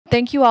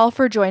Thank you all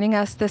for joining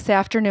us this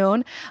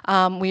afternoon.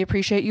 We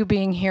appreciate you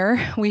being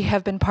here. We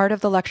have been part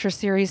of the lecture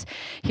series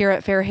here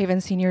at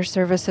Fairhaven Senior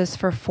Services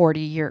for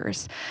 40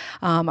 years.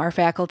 Our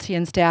faculty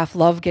and staff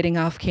love getting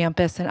off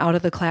campus and out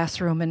of the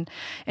classroom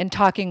and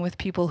talking with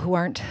people who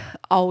aren't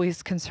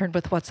always concerned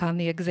with what's on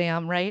the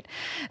exam, right?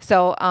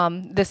 So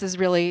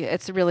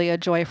it's really a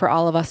joy for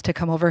all of us to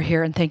come over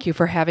here, and thank you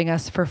for having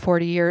us for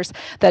 40 years.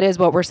 That is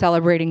what we're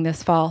celebrating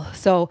this fall.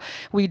 So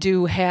we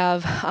do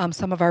have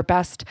some of our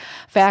best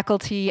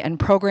faculty and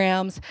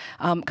programs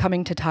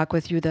coming to talk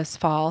with you this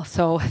fall.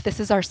 So this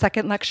is our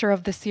second lecture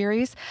of the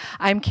series.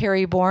 I'm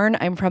Carrie Bourne.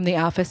 I'm from the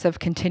Office of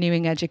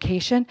Continuing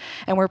Education,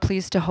 and we're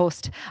pleased to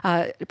host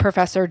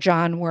Professor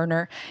John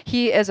Werner.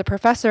 He is a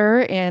professor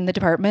in the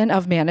Department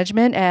of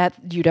Management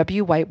at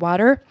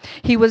UW-Whitewater.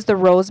 He was the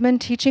Roseman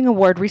Teaching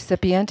Award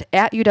recipient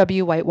at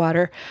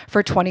UW-Whitewater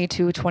for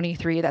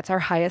 22-23. That's our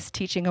highest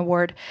teaching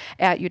award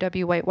at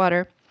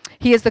UW-Whitewater.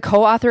 He is the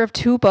co-author of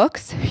 2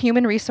 books,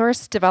 Human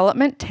Resource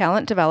Development,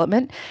 Talent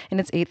Development in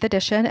its 8th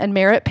edition, and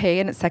Merit Pay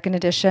in its 2nd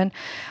edition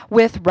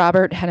with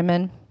Robert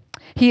Henneman.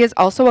 He is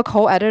also a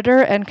co-editor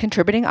and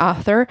contributing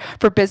author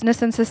for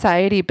Business and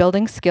Society,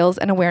 Building Skills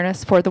and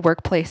Awareness for the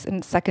Workplace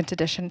in 2nd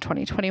edition,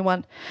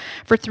 2021.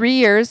 For 3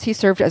 years, he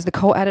served as the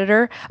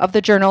co-editor of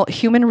the journal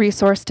Human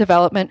Resource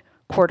Development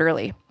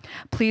Quarterly.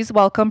 Please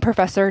welcome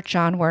Professor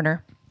John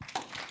Werner.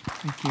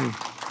 Thank you.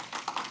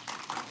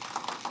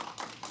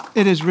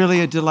 It is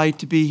really a delight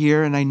to be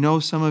here, and I know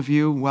some of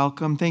you.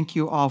 Welcome. Thank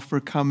you all for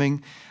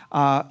coming.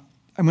 I'm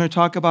going to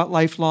talk about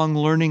lifelong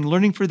learning.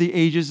 Learning for the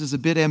ages is a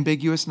bit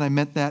ambiguous, and I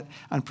meant that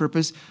on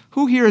purpose.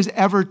 Who here has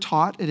ever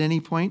taught at any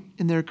point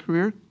in their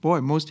career? Boy,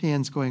 most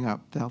hands going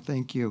up. Well,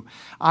 thank you.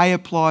 I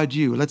applaud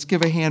you. Let's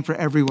give a hand for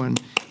everyone,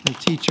 the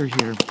teacher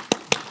here.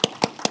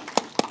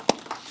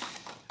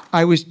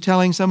 I was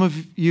telling some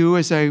of you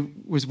as I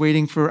was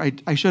waiting for,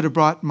 I should have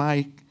brought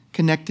my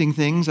connecting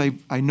things.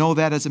 I know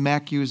that as a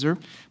Mac user,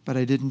 but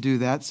I didn't do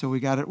that, so we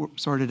got it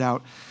sorted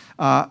out.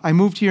 I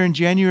moved here in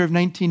January of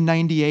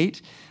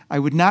 1998. I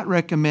would not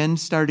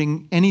recommend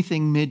starting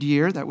anything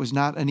mid-year. That was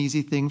not an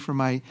easy thing for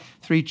my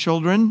 3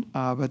 children,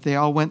 but they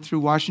all went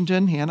through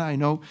Washington. Hannah, I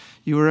know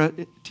you were a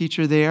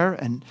teacher there,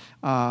 and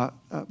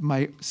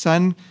my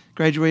son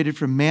graduated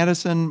from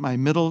Madison, my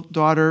middle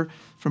daughter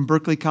from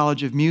Berklee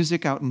College of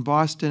Music out in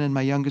Boston, and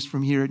my youngest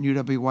from here at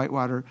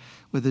UW-Whitewater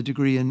with a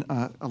degree in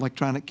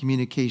electronic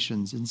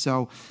communications. And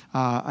so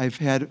I've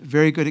had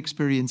very good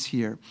experience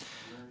here.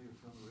 Where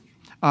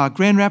are you from?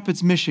 Grand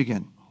Rapids,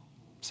 Michigan.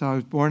 So I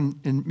was born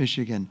in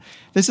Michigan.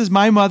 This is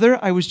my mother.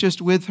 I was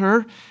just with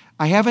her.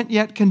 I haven't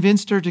yet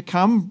convinced her to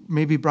come.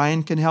 Maybe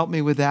Brian can help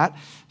me with that.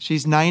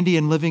 She's 90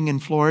 and living in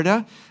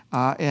Florida.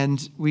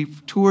 And we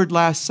toured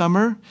last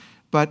summer.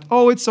 But,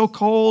 oh, it's so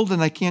cold,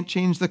 and I can't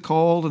change the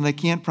cold, and I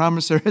can't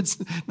promise her it's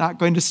not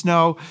going to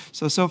snow.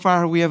 So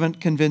far, we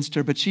haven't convinced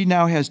her. But she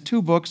now has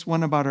 2 books,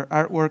 one about her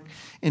artwork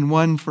and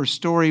one for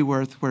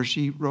Storyworth, where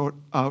she wrote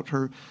out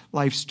her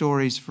life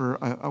stories for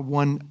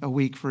one a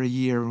week for a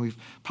year, and we've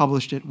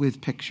published it with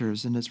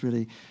pictures, and it's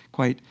really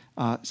quite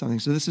something.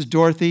 So this is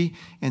Dorothy,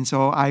 and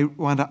so I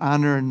want to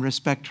honor and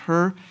respect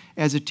her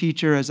as a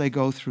teacher as I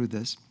go through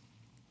this.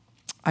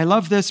 I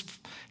love this.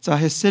 It's a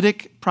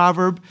Hasidic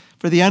proverb.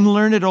 For the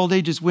unlearned, old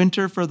age is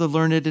winter. For the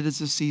learned, it is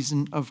a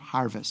season of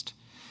harvest.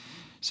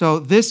 So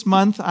this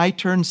month, I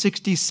turned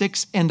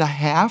 66 and a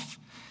half,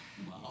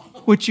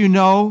 which you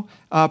know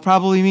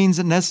probably means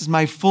that this is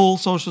my full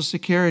Social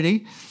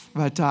Security.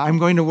 But I'm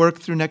going to work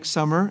through next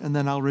summer, and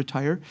then I'll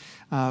retire.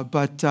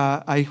 But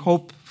I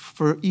hope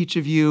for each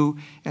of you,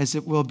 as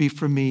it will be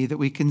for me, that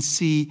we can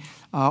see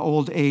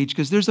old age.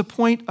 Because there's a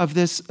point of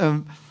this,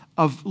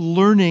 of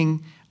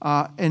learning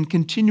and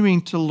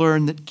continuing to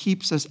learn that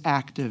keeps us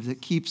active,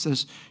 that keeps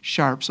us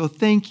sharp. So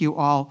thank you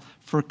all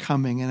for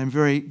coming, and I'm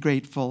very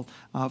grateful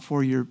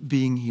for your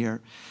being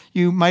here.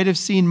 You might have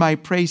seen my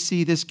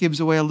précis. This gives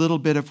away a little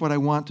bit of what I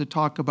want to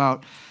talk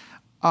about.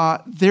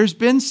 There's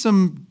been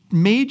some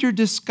major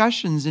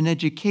discussions in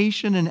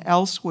education and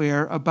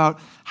elsewhere about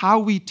how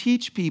we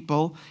teach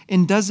people,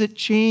 and does it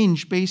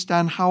change based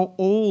on how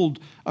old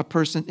a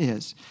person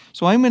is.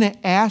 So I'm going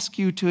to ask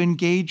you to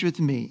engage with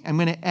me. I'm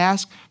going to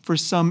ask for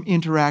some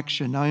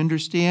interaction. Now, I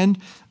understand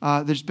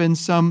there's been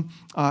some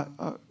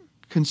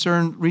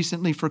concern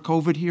recently for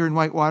COVID here in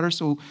Whitewater,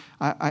 so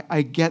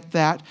I get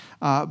that.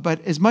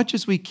 But as much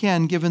as we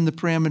can, given the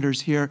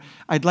parameters here,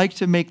 I'd like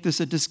to make this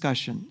a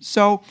discussion.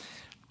 So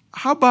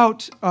how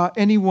about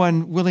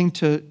anyone willing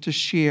to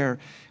share?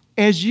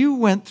 As you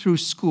went through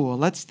school,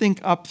 let's think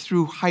up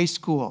through high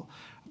school,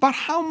 about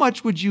how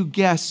much would you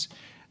guess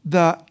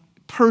the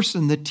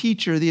person, the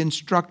teacher, the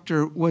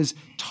instructor was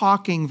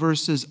talking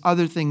versus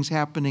other things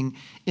happening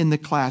in the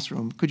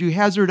classroom? Could you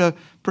hazard a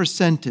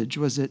percentage?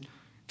 Was it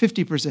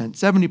 50%,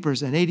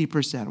 70%,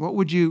 80%? What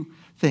would you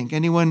think?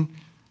 Anyone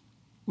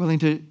willing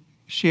to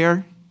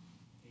share?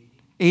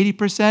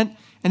 80%?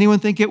 Anyone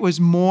think it was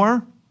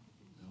more?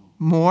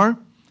 More?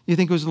 You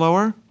think it was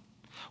lower?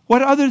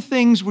 What other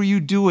things were you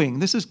doing?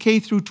 This is K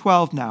through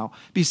 12 now,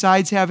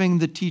 besides having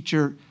the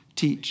teacher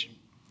teach.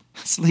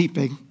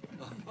 Sleeping.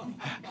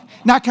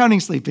 Not counting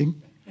sleeping.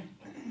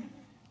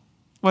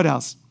 What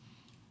else?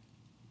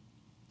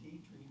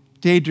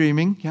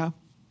 Daydreaming, yeah.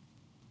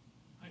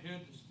 I had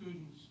the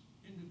students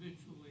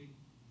individually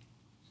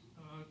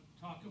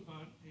talk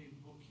about a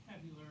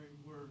vocabulary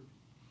word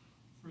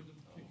for the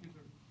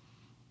particular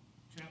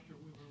chapter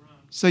we were on.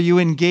 So you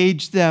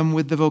engage them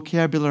with the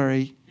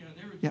vocabulary. Yeah,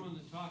 they were Yep. doing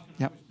the talking,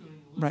 Yep. I was doing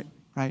the listening.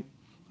 Right.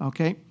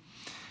 Okay.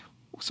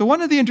 So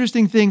one of the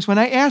interesting things, when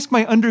I ask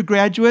my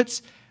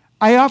undergraduates,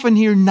 I often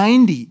hear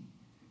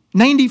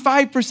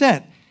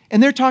 95%.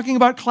 And they're talking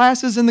about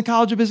classes in the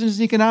College of Business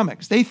and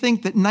Economics. They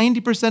think that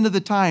 90% of the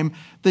time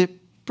the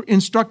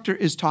instructor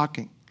is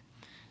talking.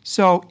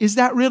 So is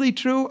that really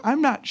true?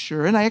 I'm not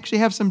sure. And I actually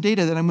have some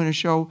data that I'm going to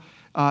show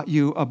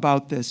you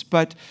about this.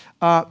 But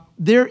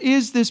there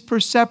is this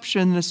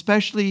perception,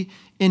 especially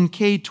in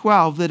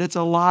K-12, that it's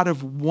a lot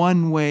of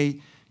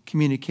one-way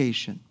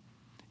communication.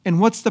 And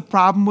what's the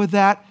problem with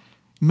that?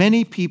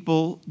 Many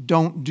people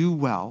don't do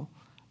well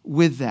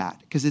with that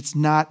because it's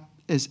not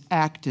as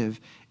active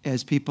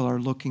as people are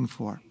looking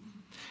for.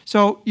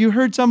 So you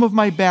heard some of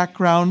my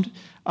background.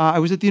 I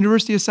was at the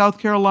University of South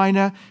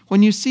Carolina.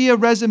 When you see a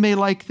resume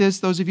like this,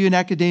 those of you in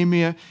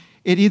academia,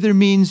 it either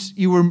means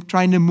you were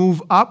trying to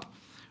move up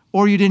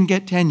or you didn't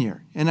get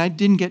tenure. And I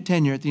didn't get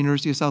tenure at the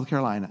University of South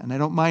Carolina. And I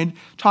don't mind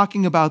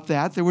talking about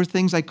that. There were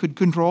things I could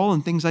control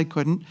and things I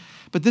couldn't.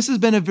 But this has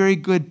been a very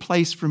good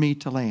place for me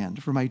to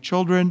land, for my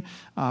children,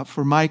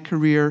 for my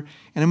career.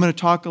 And I'm going to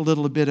talk a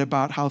little bit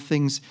about how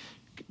things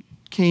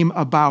came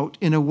about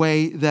in a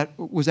way that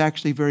was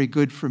actually very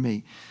good for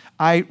me.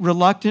 I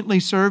reluctantly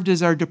served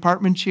as our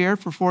department chair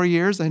for 4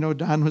 years. I know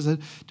Don was a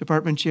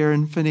department chair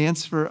in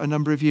finance for a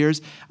number of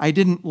years. I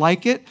didn't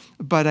like it,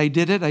 but I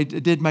did it. I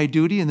did my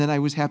duty, and then I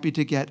was happy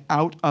to get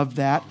out of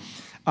that.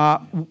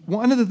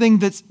 One of the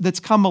things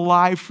that's come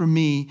alive for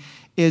me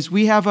is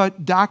we have a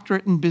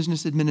doctorate in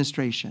business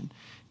administration,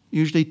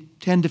 usually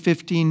 10 to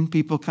 15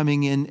 people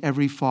coming in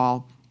every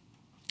fall.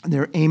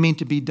 They're aiming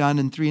to be done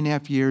in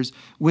 3.5 years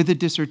with a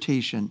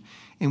dissertation.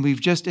 And we've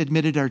just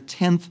admitted our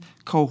 10th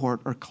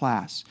cohort or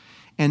class.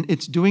 And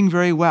it's doing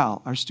very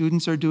well. Our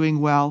students are doing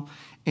well.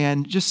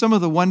 And just some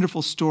of the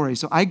wonderful stories.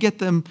 So I get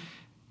them,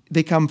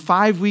 they come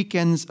 5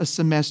 weekends a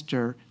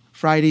semester,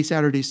 Friday,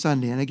 Saturday,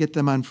 Sunday. And I get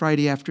them on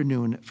Friday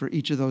afternoon for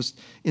each of those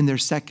in their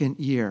second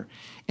year.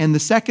 And the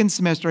second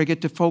semester, I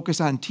get to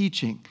focus on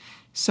teaching.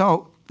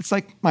 So it's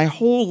like my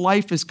whole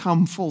life has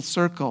come full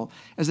circle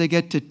as I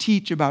get to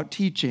teach about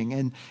teaching,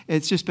 and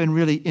it's just been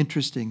really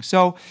interesting.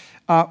 So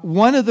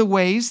one of the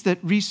ways that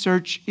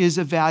research is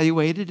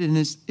evaluated and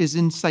is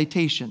in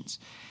citations.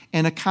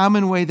 And a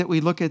common way that we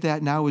look at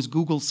that now is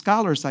Google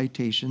Scholar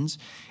citations.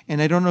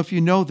 And I don't know if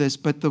you know this,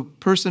 but the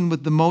person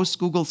with the most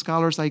Google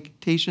Scholar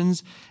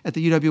citations at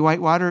the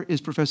UW-Whitewater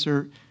is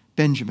Professor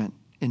Benjamin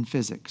in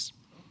physics.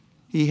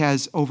 He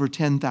has over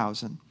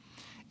 10,000.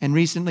 And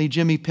recently,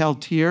 Jimmy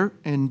Peltier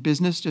in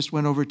business just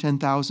went over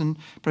 10,000.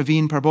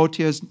 Praveen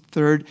Parbhotia is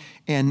third,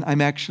 and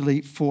I'm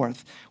actually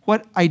fourth.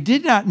 What I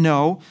did not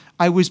know,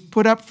 I was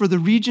put up for the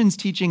Regents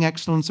Teaching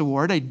Excellence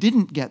Award. I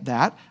didn't get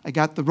that. I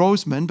got the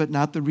Roseman, but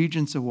not the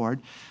Regents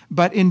Award.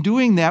 But in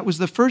doing that was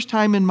the first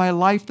time in my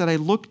life that I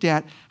looked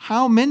at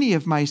how many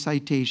of my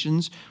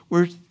citations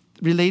were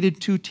related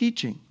to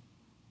teaching.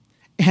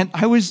 And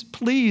I was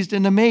pleased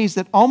and amazed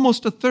that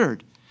almost a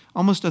third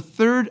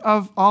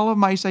of all of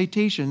my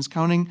citations,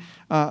 counting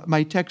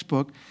my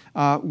textbook,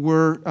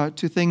 were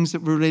to things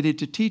that were related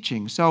to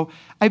teaching. So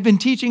I've been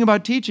teaching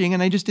about teaching,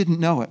 and I just didn't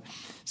know it.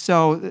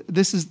 So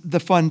this is the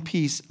fun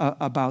piece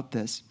about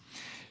this.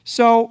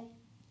 So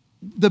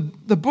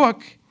the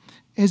book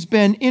has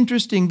been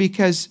interesting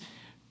because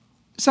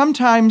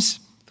sometimes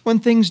when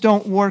things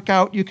don't work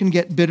out, you can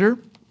get bitter.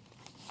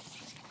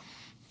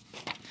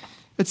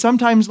 But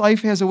sometimes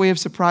life has a way of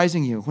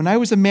surprising you. When I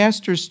was a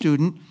master's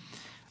student,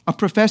 a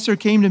professor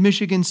came to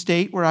Michigan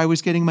State where I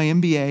was getting my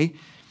MBA,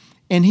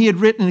 and he had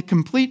written a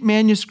complete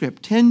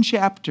manuscript, 10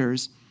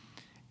 chapters,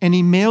 and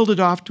he mailed it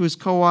off to his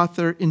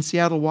co-author in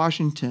Seattle,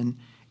 Washington,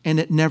 and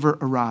it never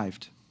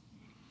arrived.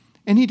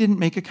 And he didn't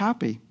make a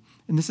copy.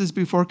 And this is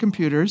before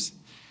computers.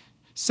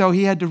 So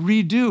he had to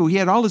redo. He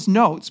had all his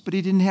notes, but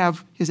he didn't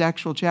have his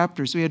actual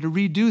chapters. So he had to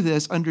redo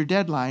this under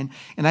deadline.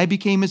 And I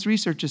became his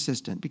research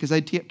assistant because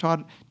I'd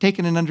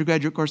taken an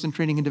undergraduate course in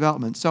training and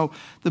development. So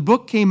the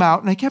book came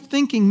out, and I kept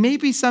thinking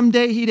maybe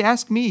someday he'd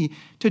ask me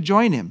to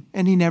join him.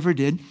 And he never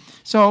did.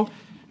 So,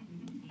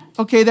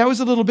 okay, that was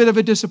a little bit of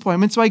a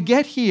disappointment. So I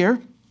get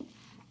here,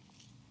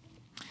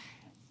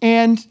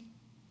 and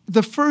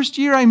the first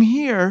year I'm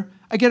here,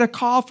 I get a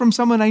call from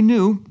someone I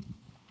knew,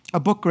 a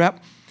book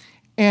rep.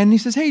 And he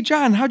says, "Hey,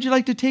 John, how'd you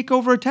like to take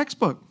over a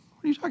textbook?"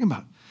 What are you talking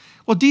about?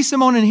 Well, D.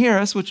 Simone and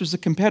Harris, which was a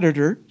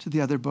competitor to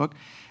the other book,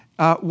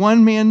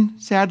 one man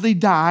sadly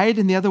died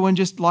and the other one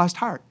just lost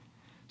heart.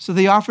 So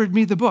they offered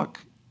me the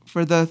book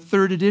for the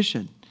 3rd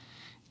edition.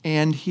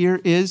 And here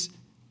is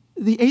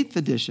the 8th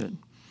edition.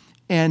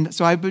 And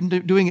so I've been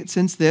doing it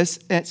since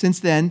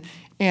then.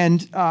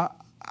 And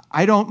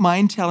I don't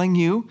mind telling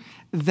you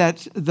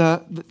that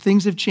the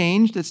things have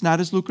changed. It's not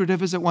as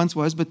lucrative as it once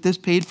was, but this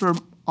paid for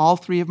all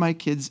 3 of my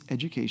kids'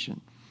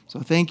 education. So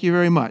thank you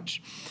very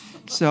much.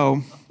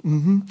 So,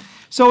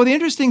 so the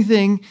interesting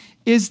thing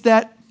is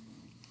that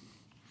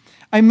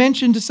I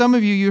mentioned to some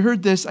of you, you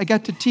heard this, I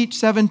got to teach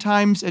 7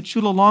 times at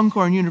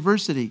Chulalongkorn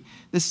University.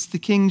 This is the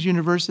King's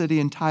University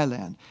in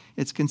Thailand.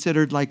 It's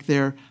considered like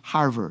their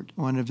Harvard,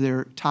 one of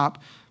their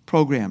top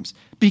programs,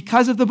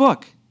 because of the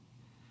book.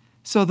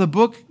 So the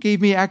book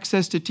gave me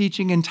access to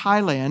teaching in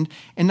Thailand,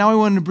 and now I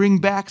want to bring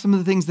back some of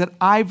the things that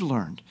I've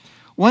learned.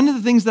 One of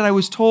the things that I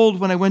was told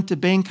when I went to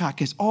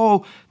Bangkok is,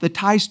 oh, the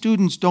Thai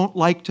students don't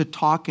like to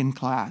talk in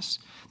class.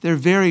 They're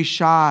very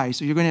shy,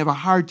 so you're going to have a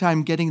hard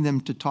time getting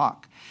them to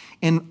talk.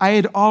 And I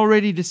had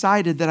already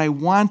decided that I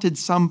wanted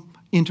some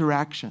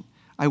interaction.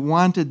 I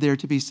wanted there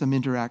to be some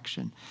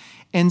interaction.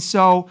 And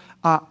so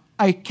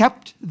I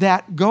kept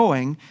that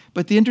going,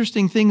 but the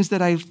interesting thing is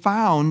that I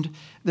found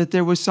that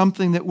there was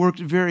something that worked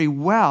very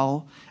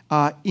well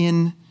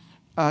in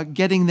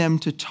getting them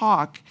to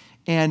talk,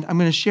 and I'm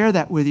going to share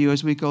that with you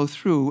as we go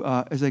through,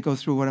 as I go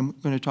through what I'm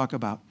going to talk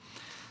about.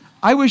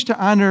 I wish to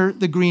honor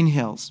the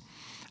Greenhills.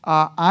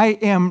 I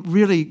am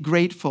really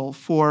grateful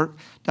for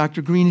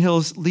Dr.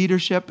 Greenhill's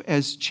leadership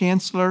as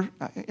chancellor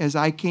as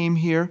I came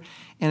here,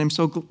 and I'm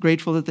so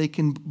grateful that they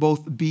can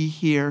both be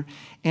here.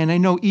 And I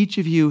know each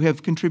of you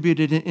have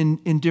contributed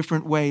in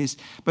different ways,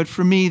 but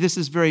for me, this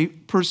is very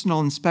personal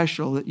and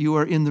special that you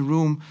are in the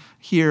room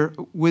here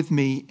with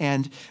me.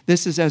 And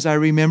this is as I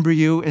remember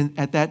you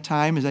at that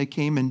time as I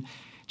came in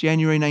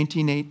January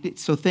 1980.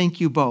 So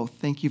thank you both.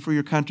 Thank you for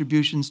your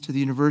contributions to the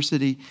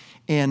university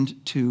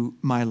and to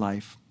my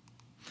life.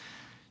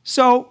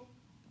 So,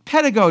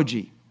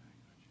 pedagogy.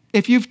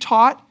 If you've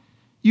taught,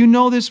 you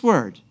know this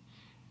word.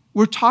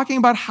 We're talking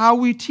about how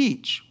we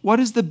teach. What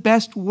is the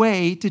best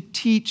way to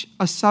teach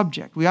a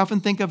subject? We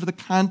often think of the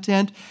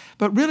content,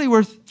 but really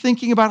we're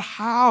thinking about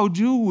how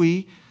do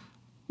we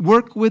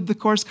work with the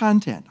course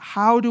content?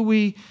 How do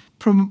we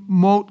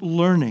promote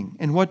learning?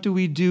 And what do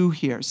we do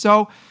here?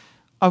 So,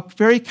 a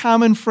very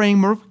common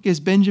framework is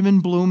Benjamin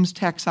Bloom's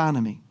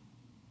taxonomy.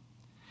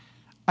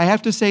 I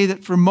have to say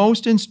that for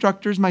most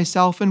instructors,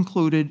 myself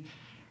included,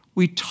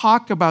 we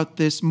talk about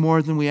this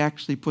more than we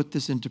actually put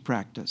this into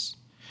practice.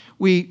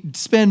 We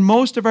spend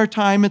most of our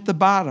time at the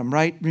bottom,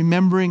 right?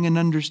 Remembering and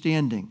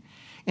understanding.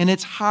 And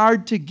it's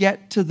hard to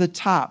get to the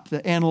top,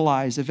 the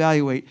analyze,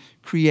 evaluate,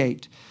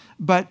 create.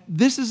 But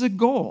this is a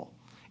goal.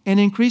 And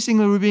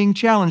increasingly we're being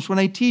challenged. When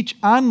I teach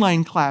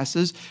online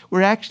classes,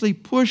 we're actually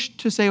pushed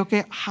to say,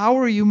 okay, how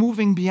are you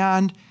moving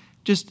beyond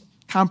just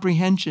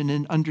comprehension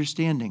and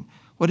understanding?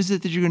 What is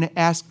it that you're going to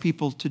ask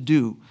people to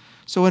do?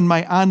 So in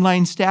my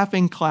online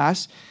staffing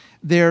class,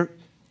 they're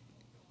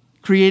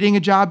creating a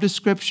job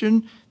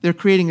description, they're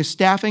creating a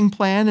staffing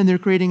plan, and they're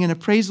creating an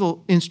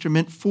appraisal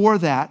instrument for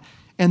that.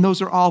 And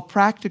those are all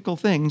practical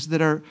things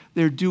that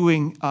they're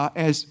doing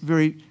as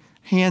very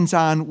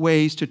hands-on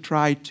ways to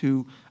try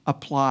to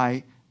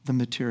apply the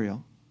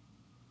material.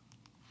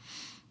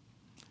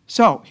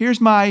 So here's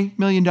my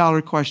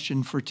million-dollar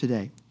question for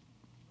today.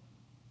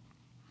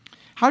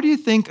 How do you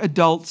think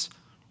adults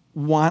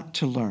want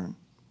to learn?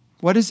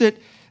 What is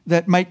it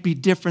that might be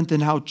different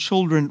than how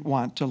children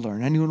want to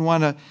learn? Anyone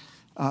want to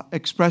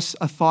express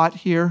a thought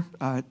here?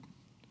 I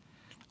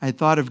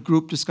thought of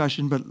group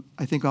discussion, but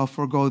I think I'll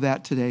forego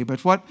that today.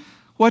 But what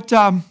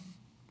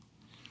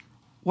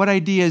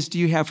ideas do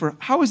you have for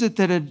how is it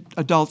that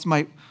adults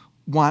might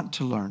want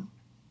to learn?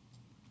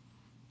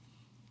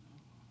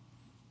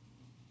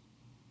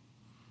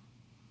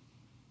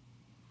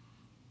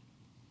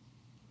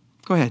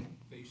 Go ahead.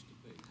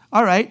 Face-to-face.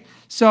 All right.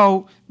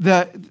 So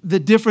the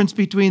difference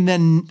between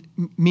then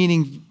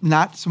meaning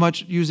not so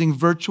much using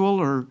virtual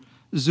or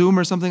Zoom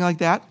or something like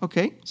that.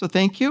 Okay. So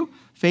thank you.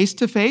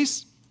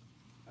 Face-to-face.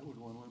 I would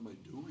want to learn by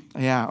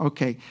doing. Yeah.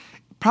 Okay.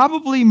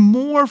 Probably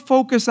more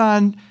focus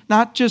on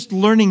not just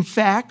learning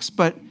facts,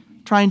 but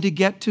trying to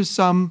get to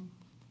some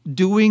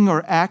doing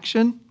or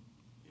action.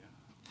 Yeah.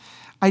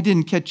 I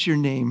didn't catch your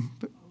name.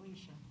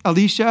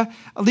 Alicia.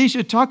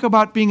 Alicia, talk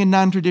about being a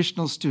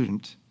non-traditional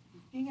student.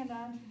 Being a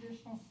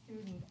non-traditional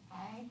student,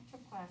 I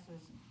took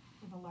classes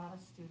with a lot of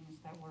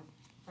students that were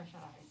fresh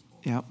out of high school.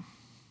 Yep.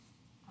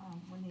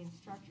 When the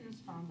instructors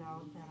found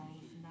out that I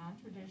was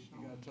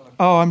non-traditional.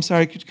 Oh, I'm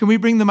sorry. Can we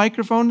bring the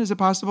microphone? Is it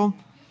possible?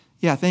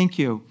 Yeah, thank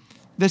you.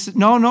 This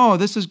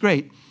is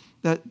great.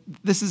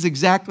 This is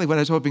exactly what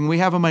I was hoping. We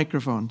have a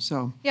microphone,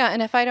 so. Yeah,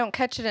 and if I don't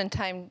catch it in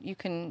time, you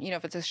can,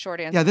 if it's a short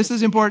answer. Yeah, this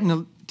is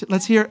important.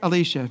 Let's hear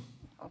Alicia.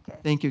 Okay.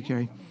 Thank you,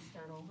 Carrie.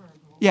 Start over or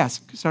go?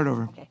 Yes, start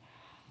over. Okay.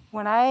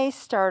 When I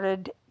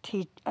started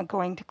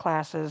going to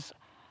classes,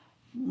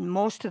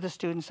 most of the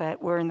students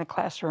that were in the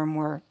classroom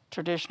were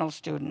traditional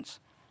students.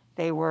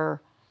 They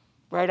were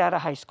right out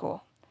of high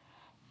school.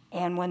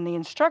 And when the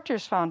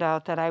instructors found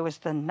out that I was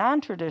the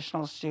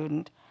non-traditional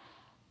student,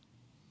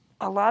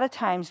 a lot of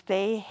times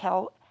they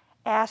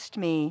asked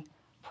me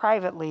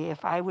privately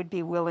if I would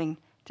be willing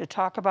to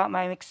talk about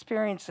my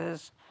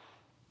experiences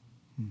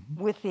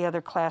with the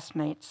other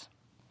classmates,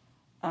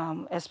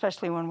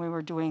 especially when we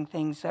were doing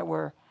things that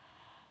were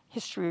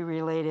history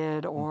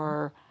related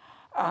or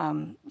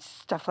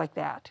stuff like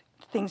that.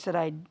 things that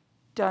I'd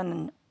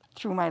done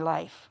through my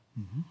life.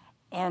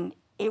 And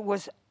it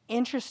was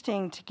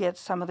interesting to get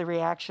some of the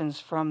reactions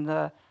from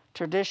the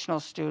traditional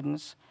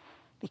students,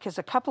 because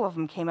a couple of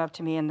them came up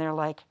to me and they're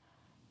like,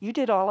 "You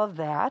did all of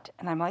that?"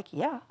 And I'm like,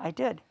 "Yeah, I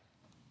did,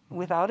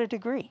 without a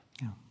degree."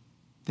 Yeah.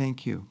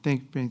 Thank you.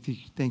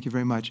 Thank you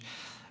very much.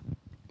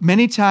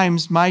 Many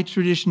times my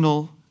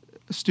traditional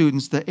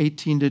students, the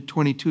 18 to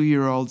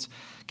 22-year-olds,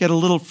 get a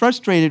little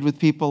frustrated with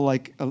people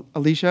like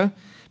Alicia,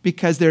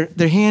 because their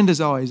hand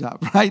is always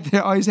up, right?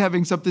 They're always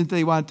having something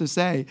they want to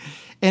say.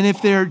 And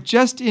if they're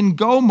just in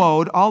go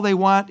mode, all they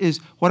want is,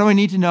 what do I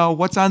need to know?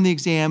 What's on the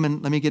exam?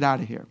 And let me get out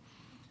of here.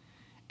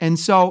 And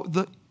so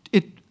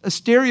a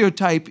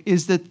stereotype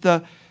is that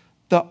the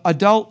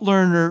adult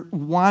learner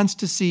wants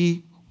to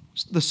see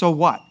the so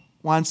what,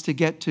 wants to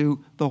get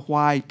to the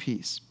why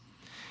piece.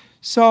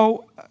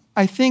 So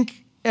I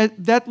think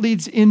that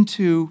leads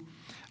into,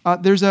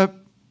 there's a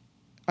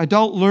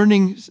adult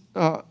learning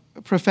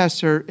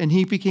professor, and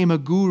he became a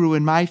guru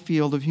in my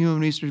field of human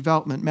resource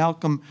development,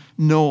 Malcolm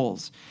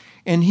Knowles.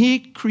 And he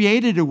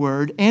created a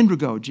word,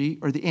 andragogy,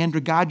 or the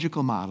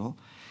andragogical model.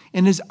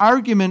 And his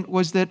argument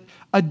was that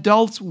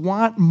adults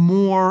want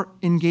more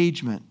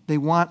engagement. They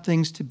want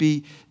things to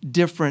be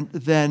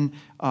different than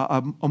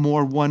a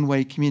more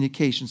one-way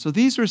communication. So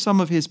these are some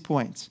of his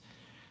points.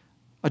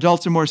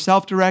 Adults are more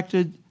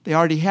self-directed. They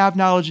already have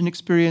knowledge and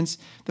experience.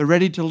 They're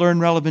ready to learn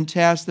relevant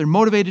tasks. They're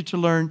motivated to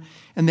learn,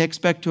 and they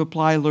expect to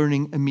apply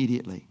learning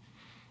immediately.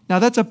 Now,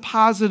 that's a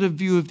positive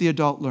view of the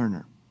adult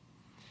learner.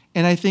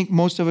 And I think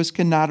most of us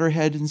can nod our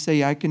head and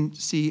say, I can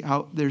see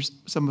how there's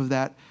some of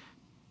that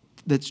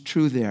that's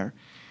true there.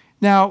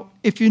 Now,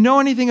 if you know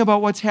anything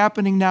about what's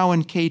happening now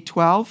in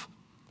K-12,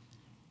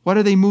 what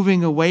are they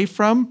moving away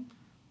from?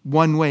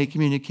 One-way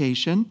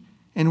communication.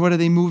 And what are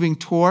they moving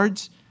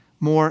towards?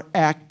 More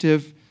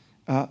active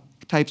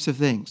types of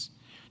things.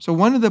 So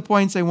one of the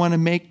points I want to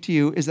make to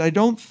you is I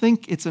don't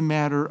think it's a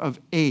matter of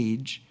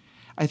age.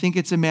 I think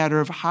it's a matter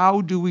of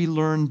how do we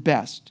learn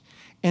best.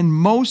 And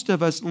most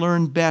of us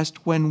learn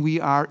best when we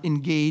are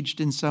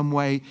engaged in some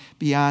way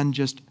beyond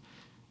just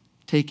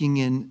taking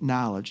in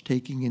knowledge,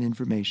 taking in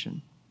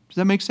information. Does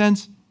that make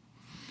sense?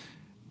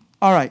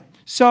 All right,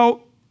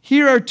 so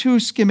here are two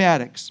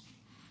schematics.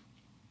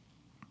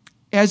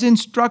 As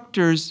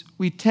instructors,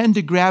 we tend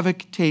to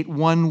gravitate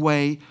one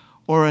way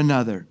or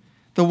another.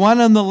 The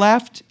one on the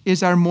left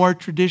is our more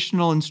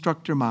traditional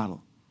instructor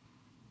model.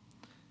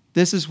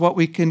 This is what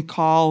we can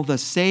call the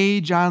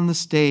sage on the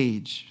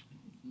stage.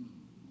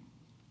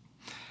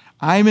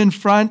 I'm in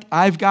front,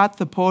 I've got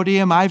the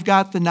podium, I've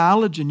got the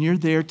knowledge, and you're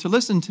there to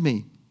listen to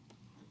me.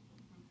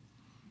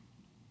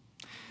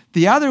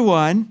 The other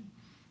one,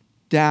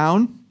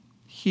 down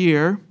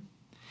here,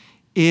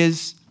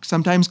 is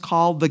sometimes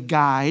called the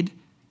guide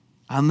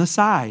on the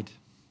side.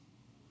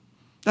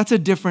 That's a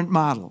different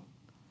model.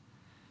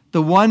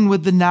 The one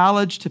with the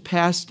knowledge to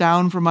pass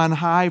down from on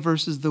high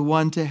versus the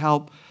one to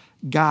help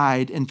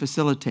guide and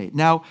facilitate.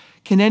 Now,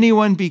 can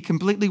anyone be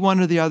completely one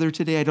or the other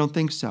today? I don't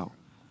think so.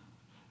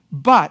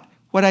 But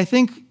what I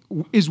think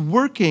is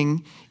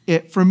working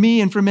for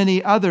me and for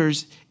many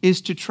others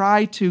is to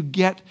try to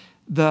get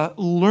the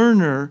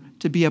learner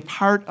to be a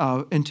part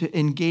of and to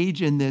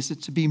engage in this,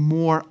 to be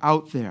more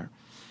out there.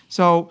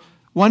 So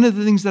one of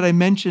the things that I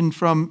mentioned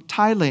from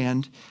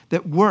Thailand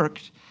that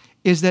worked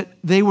is that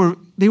they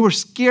were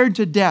scared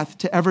to death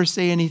to ever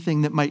say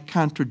anything that might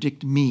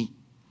contradict me.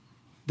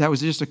 That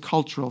was just a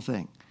cultural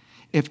thing.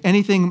 If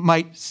anything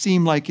might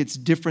seem like it's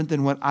different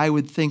than what I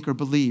would think or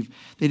believe,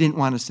 they didn't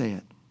want to say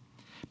it.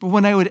 But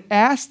when I would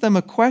ask them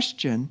a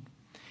question,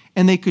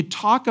 and they could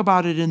talk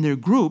about it in their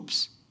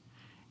groups,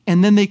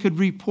 and then they could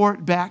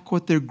report back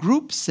what their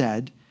group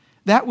said,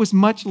 that was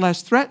much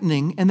less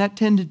threatening, and that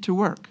tended to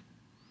work.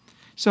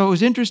 So it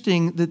was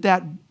interesting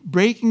that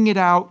breaking it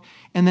out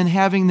and then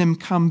having them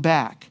come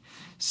back.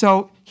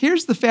 So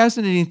here's the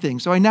fascinating thing.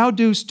 So I now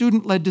do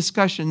student-led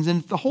discussions,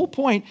 and the whole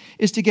point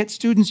is to get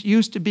students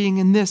used to being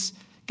in this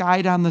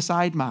guide on the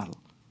side model.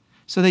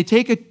 So they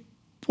take a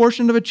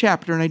portion of a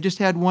chapter, and I just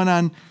had one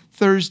on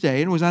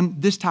Thursday, and it was on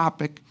this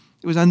topic.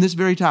 It was on this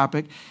very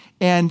topic.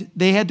 And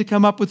they had to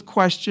come up with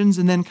questions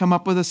and then come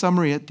up with a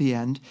summary at the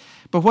end.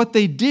 But what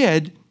they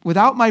did,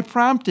 without my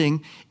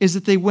prompting, is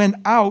that they went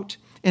out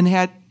and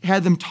had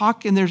them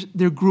talk in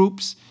their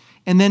groups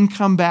and then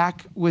come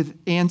back with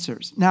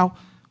answers. Now,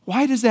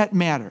 why does that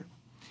matter?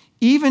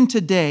 Even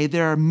today,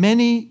 there are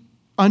many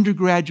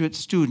undergraduate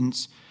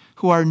students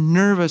who are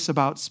nervous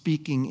about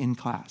speaking in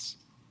class.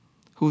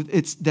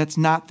 That's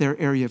not their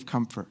area of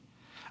comfort.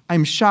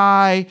 I'm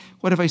shy.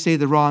 What if I say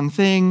the wrong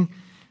thing?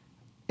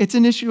 It's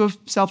an issue of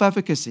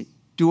self-efficacy.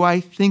 Do I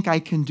think I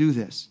can do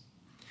this?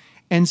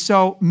 And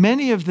so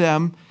many of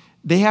them,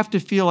 they have to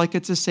feel like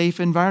it's a safe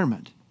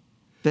environment,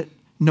 that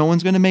no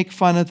one's going to make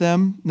fun of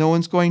them, no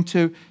one's going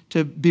to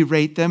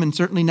berate them, and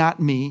certainly not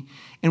me.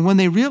 And when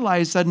they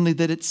realize suddenly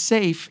that it's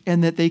safe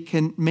and that they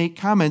can make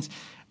comments,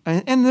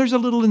 and there's a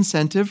little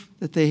incentive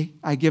that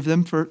I give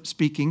them for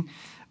speaking,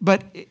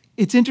 but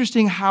it's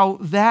interesting how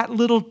that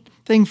little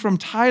thing from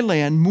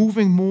Thailand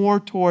moving more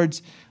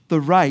towards the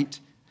right,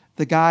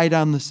 the guide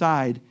on the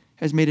side,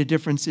 has made a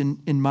difference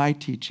in my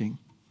teaching.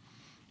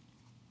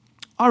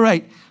 All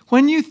right,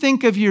 when you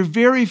think of your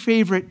very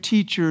favorite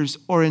teachers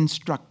or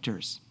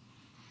instructors,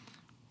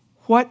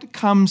 what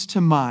comes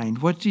to mind?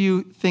 What do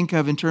you think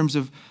of in terms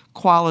of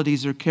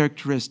qualities or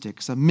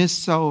characteristics? A Miss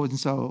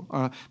So-and-so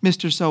or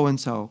Mr.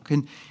 So-and-so.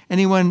 Can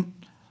anyone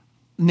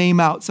name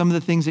out some of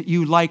the things that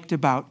you liked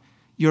about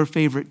your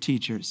favorite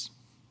teachers?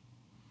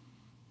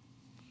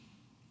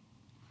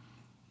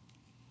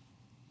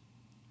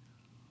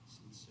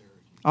 Sincerity.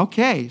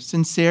 Okay,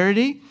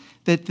 sincerity,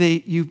 that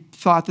you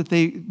thought that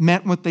they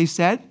meant what they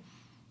said?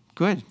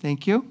 Good,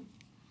 thank you.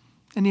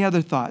 Any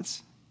other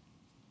thoughts?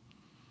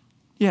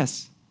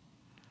 Yes.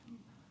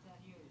 That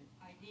your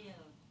idea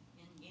of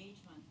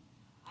engagement,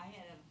 I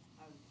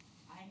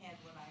had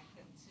what I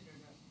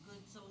considered a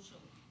good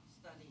social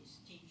studies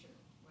teacher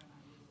when I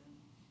was in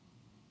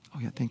Oh,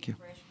 yeah, thank you.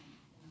 freshman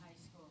in high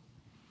school.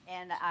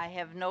 And I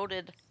have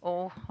noted,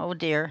 oh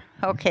dear,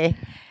 okay.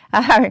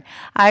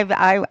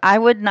 I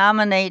would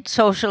nominate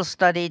social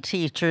study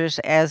teachers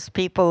as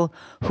people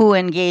who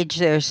engage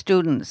their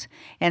students.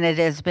 And it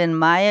has been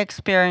my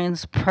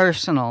experience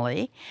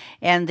personally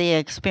and the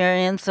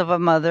experience of a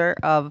mother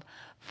of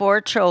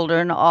 4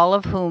 children, all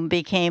of whom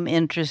became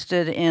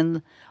interested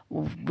in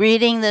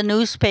reading the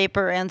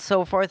newspaper and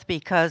so forth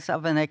because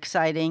of an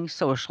exciting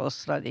social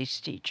studies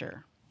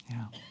teacher.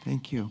 Yeah,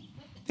 thank you.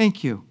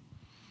 Thank you.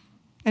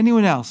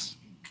 Anyone else?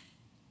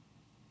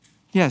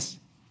 Yes.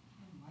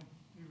 My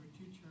favorite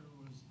teacher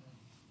was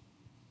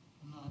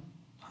a nun,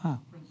 Huh.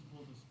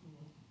 principal of the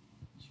school.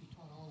 She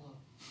taught all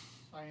the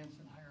science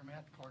and higher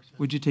math courses.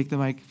 Would you take the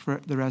mic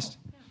for the rest?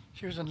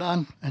 She was a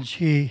nun, and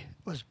she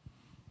was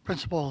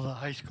principal of the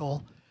high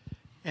school,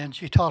 and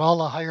she taught all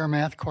the higher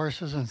math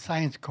courses and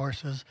science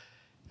courses.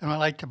 And what I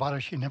liked about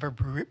her, she never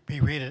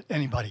berated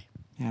anybody.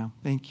 Yeah,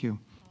 thank you.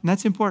 And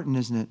that's important,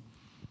 isn't it?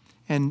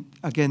 And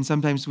again,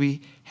 sometimes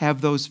we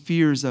have those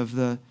fears of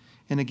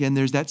and again,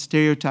 there's that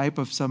stereotype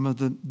of some of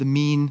the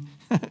mean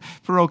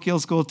parochial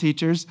school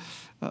teachers,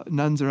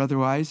 nuns or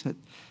otherwise.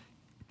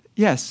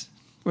 Yes,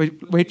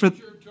 wait for.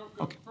 Teacher took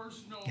a Okay.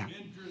 personal Yeah.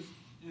 interest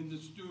in the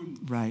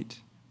student. Right,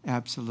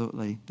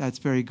 absolutely. That's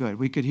very good.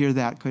 We could hear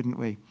that, couldn't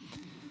we?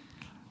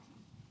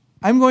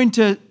 I'm going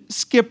to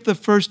skip the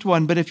first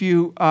one, but if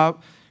you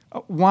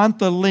want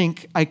the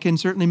link, I can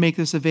certainly make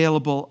this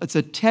available. It's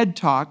a TED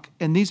Talk,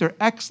 and these are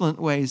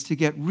excellent ways to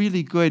get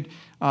really good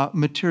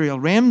material.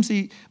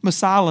 Ramsey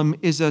Masalam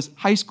is a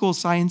high school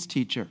science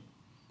teacher.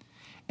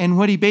 And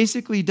what he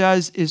basically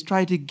does is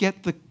try to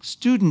get the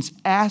students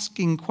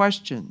asking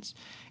questions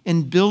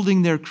and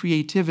building their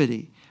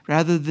creativity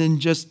rather than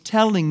just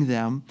telling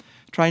them,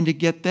 trying to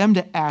get them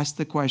to ask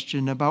the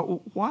question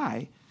about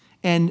why.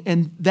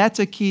 And that's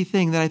a key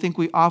thing that I think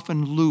we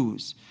often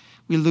lose.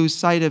 We lose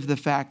sight of the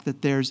fact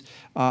that there's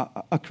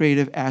a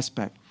creative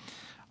aspect.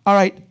 All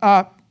right.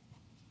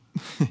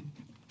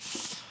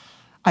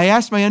 I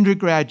asked my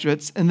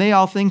undergraduates, and they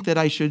all think that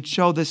I should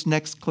show this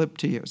next clip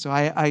to you. So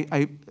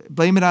I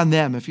blame it on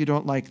them if you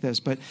don't like this.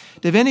 But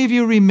did any of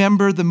you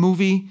remember the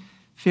movie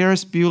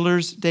Ferris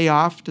Bueller's Day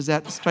Off? Does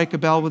that strike a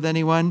bell with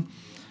anyone?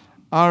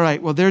 All right.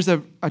 Well, there's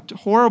a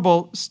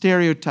horrible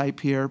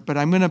stereotype here, but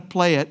I'm going to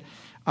play it.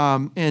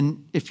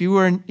 And if you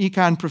were an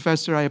econ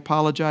professor, I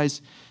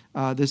apologize.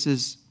 This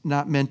is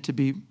not meant to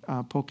be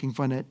poking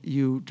fun at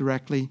you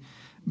directly.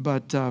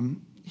 But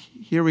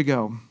here we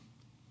go.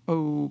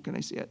 Oh, can I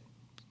see it?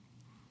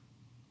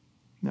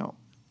 No.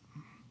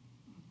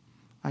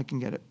 I can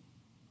get it.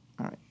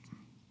 All right.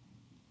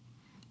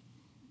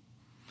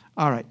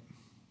 All right.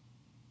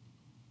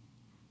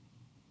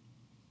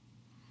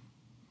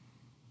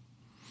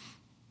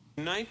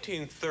 In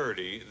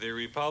 1930, the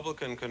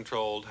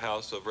Republican-controlled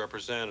House of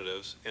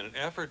Representatives, in an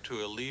effort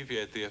to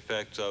alleviate the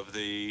effects of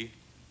the,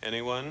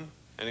 anyone?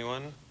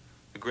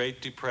 The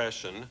Great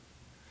Depression,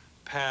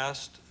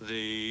 passed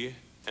the,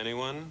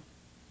 anyone?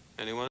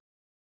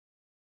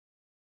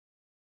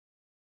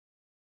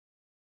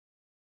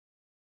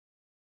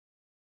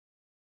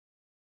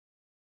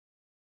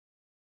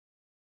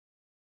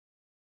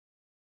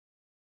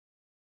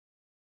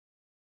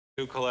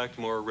 To collect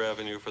more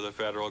revenue for the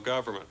federal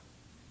government.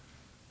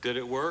 Did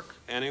it work?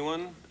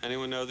 Anyone?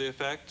 Anyone know the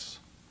effects?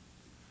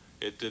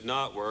 It did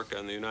not work,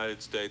 and the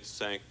United States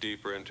sank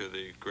deeper into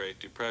the Great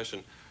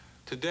Depression.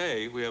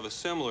 Today, we have a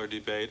similar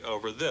debate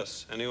over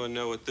this. Anyone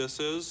know what this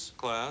is,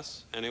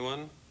 class?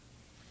 Anyone?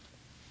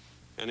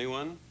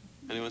 Anyone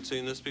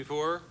seen this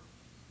before?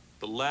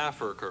 The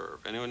Laffer curve.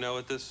 Anyone know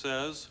what this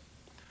says?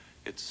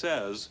 It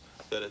says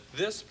that at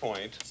this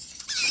point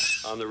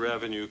on the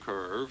revenue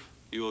curve,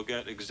 you will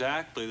get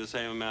exactly the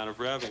same amount of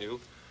revenue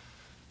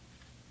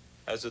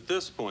as at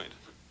this point.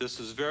 This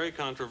is very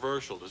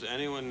controversial. Does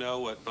anyone know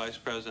what Vice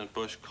President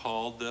Bush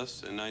called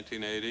this in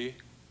 1980?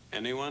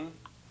 Anyone?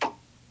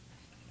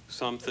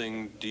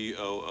 Something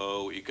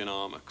DOO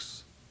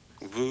economics.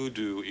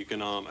 Voodoo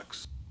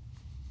economics.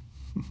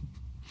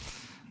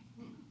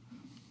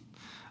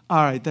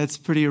 All right, that's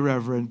pretty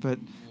irreverent, but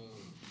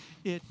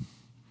it.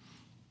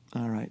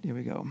 All right, here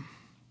we go.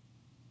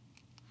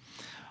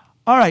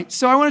 All right,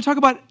 so I want to talk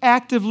about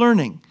active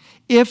learning.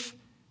 If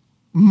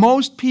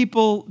most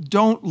people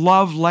don't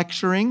love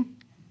lecturing,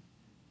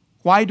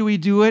 why do we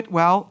do it?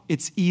 Well,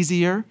 it's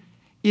easier.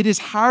 It is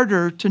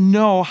harder to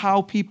know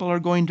how people are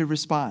going to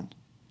respond.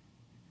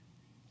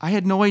 I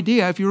had no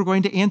idea if you were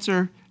going to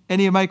answer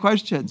any of my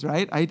questions,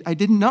 right? I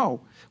didn't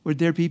know. Would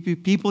there be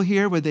people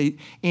here? Would they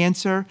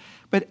answer?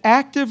 But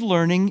active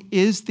learning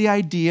is the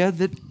idea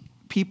that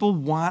people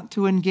want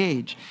to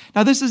engage.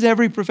 Now, this is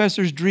every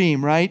professor's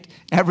dream, right?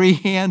 Every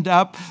hand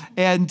up,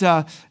 and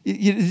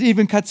it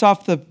even cuts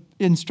off the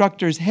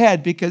instructor's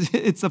head because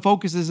the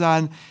focus is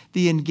on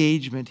the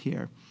engagement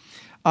here.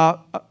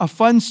 A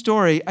fun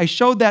story, I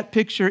showed that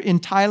picture in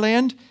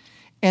Thailand,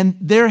 and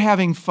they're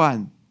having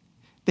fun.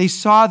 They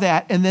saw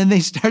that, and then they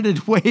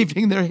started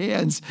waving their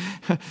hands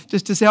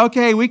just to say,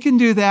 okay, we can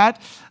do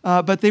that.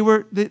 But they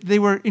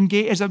were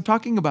engaged. As I'm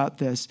talking about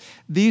this,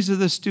 these are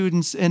the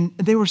students, and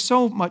they were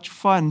so much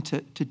fun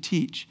to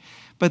teach.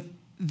 But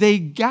they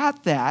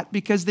got that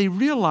because they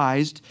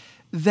realized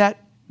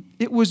that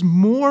it was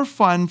more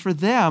fun for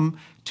them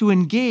to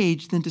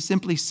engage than to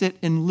simply sit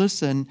and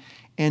listen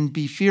and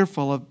be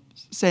fearful of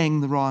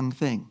saying the wrong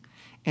thing.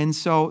 And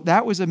so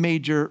that was a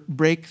major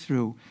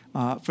breakthrough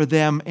for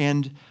them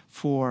and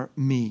for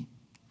me.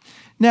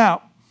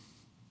 Now,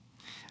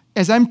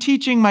 as I'm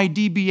teaching my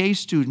DBA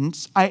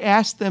students, I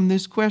ask them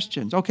this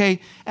question. Okay,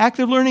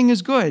 active learning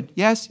is good.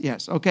 Yes,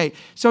 yes. Okay,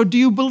 so do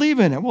you believe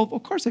in it? Well,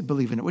 of course I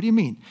believe in it. What do you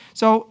mean?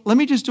 So let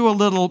me just do a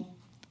little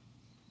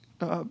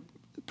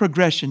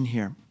progression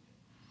here.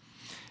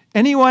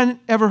 Anyone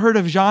ever heard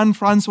of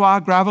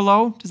Jean-Francois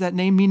Gravelot? Does that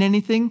name mean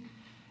anything?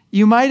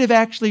 You might have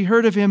actually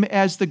heard of him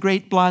as the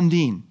Great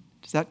Blondin.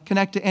 Does that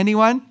connect to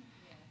anyone?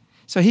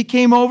 So he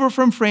came over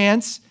from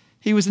France.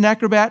 He was an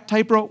acrobat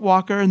tightrope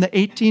walker in the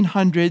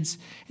 1800s,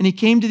 and he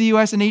came to the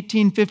U.S. in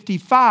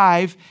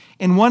 1855,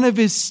 and one of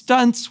his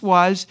stunts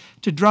was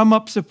to drum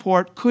up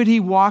support. Could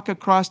he walk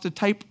across the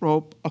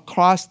tightrope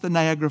across the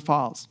Niagara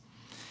Falls?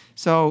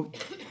 So,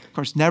 of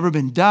course, never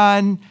been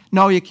done.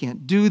 No, you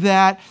can't do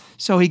that.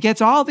 So he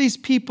gets all these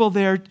people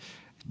there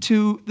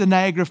to the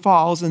Niagara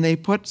Falls,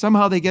 and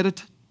somehow they get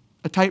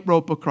a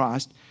tightrope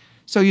across.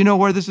 So you know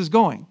where this is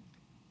going.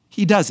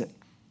 He does it.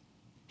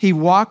 He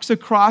walks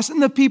across,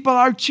 and the people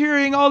are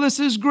cheering, oh,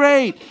 this is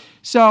great.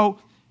 So,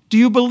 do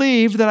you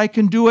believe that I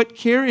can do it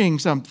carrying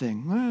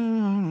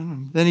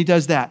something? Then he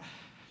does that.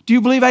 Do you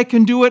believe I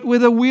can do it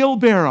with a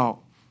wheelbarrow?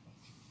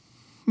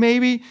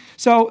 Maybe.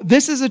 So,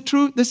 this is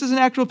an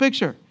actual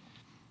picture.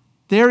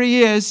 There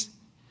he is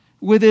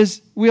with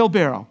his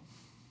wheelbarrow.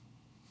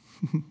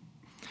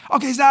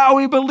 Okay, so now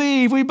we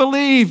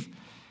believe.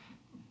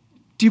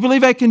 Do you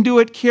believe I can do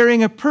it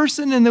carrying a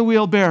person in the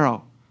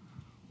wheelbarrow?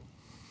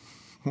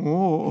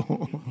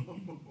 Oh.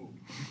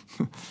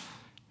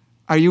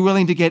 Are you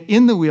willing to get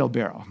in the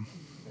wheelbarrow?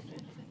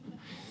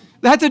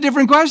 That's a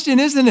different question,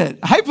 isn't it?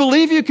 I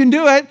believe you can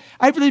do it.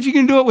 I believe you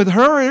can do it with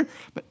her,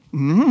 but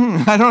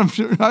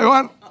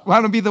I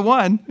want to be the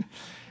one.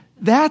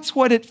 That's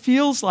what it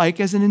feels like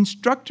as an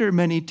instructor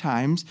many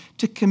times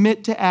to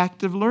commit to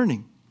active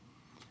learning.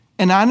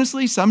 And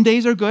honestly, some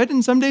days are good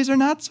and some days are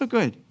not so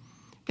good.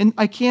 And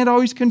I can't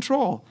always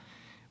control.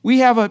 We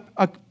have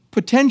a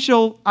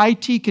potential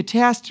IT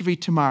catastrophe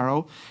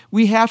tomorrow.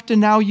 We have to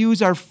now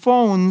use our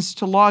phones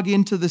to log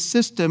into the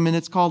system, and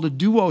it's called a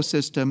Duo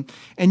system.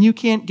 And you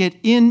can't get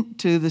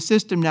into the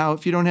system now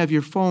if you don't have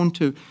your phone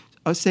to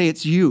say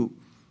it's you.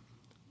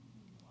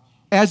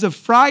 As of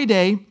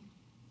Friday,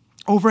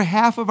 over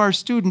half of our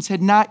students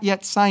had not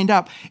yet signed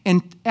up.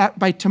 And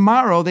by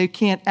tomorrow, they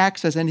can't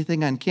access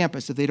anything on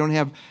campus if they don't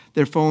have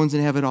their phones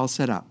and have it all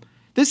set up.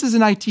 This is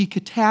an IT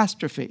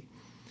catastrophe.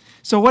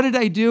 So what did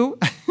I do?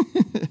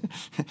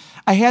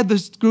 I had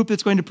this group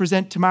that's going to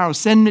present tomorrow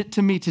send it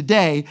to me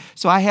today,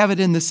 so I have it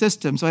in the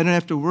system, so I don't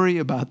have to worry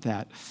about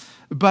that.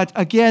 But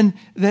again,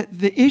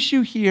 the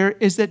issue here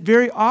is that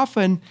very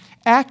often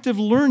active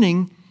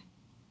learning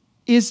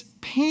is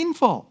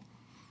painful.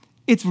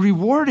 It's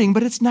rewarding,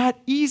 but it's not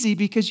easy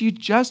because you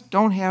just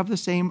don't have the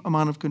same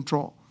amount of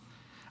control.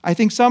 I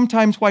think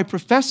sometimes why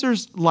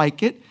professors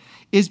like it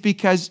is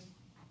because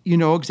you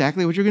know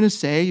exactly what you're going to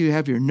say. You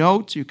have your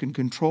notes. You can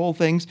control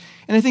things.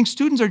 And I think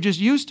students are just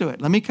used to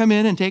it. Let me come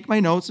in and take my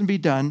notes and be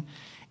done.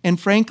 And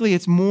frankly,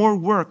 it's more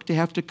work to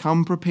have to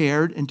come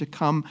prepared and to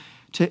come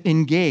to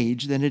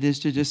engage than it is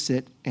to just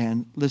sit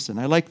and listen.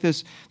 I like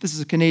this. This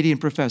is a Canadian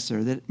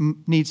professor that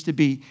needs to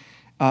be,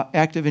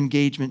 active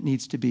engagement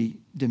needs to be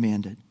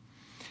demanded.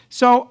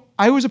 So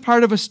I was a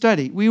part of a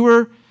study. We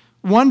were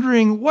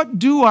wondering, what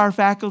do our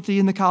faculty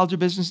in the College of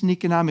Business and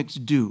Economics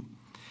do?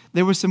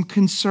 There was some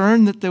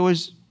concern that there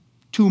was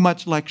too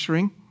much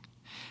lecturing.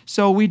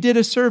 So we did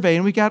a survey,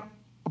 and we got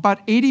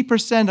about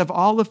 80% of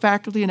all the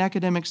faculty and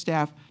academic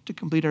staff to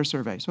complete our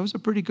survey. So it was a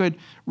pretty good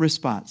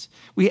response.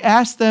 We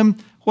asked them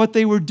what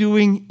they were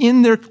doing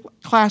in their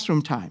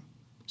classroom time.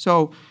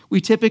 So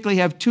we typically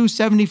have 2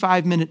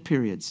 75-minute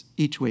periods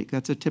each week.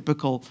 That's a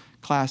typical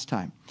class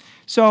time.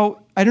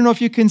 So I don't know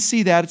if you can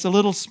see that. It's a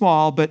little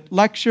small, but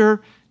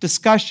lecture,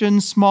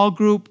 discussions, small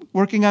group,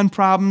 working on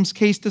problems,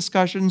 case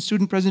discussions,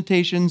 student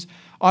presentations,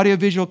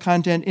 audiovisual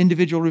content,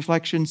 individual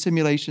reflection,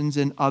 simulations,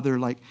 and other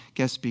like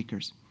guest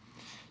speakers.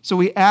 So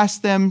we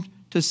asked them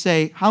to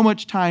say, how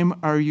much time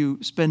are you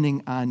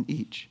spending on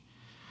each?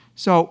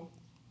 So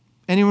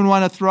anyone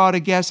want to throw out a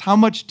guess? How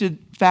much did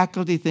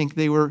faculty think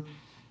they were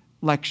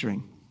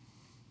lecturing?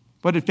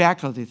 What did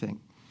faculty think?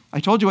 I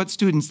told you what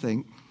students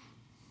think.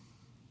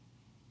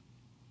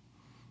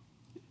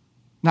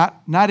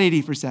 Not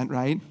 80%,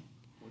 right?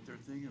 What they're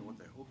thinking and what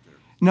they hope they're.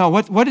 No,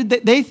 what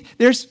did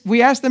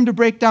we asked them to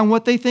break down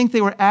what they think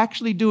they were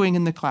actually doing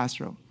in the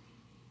classroom.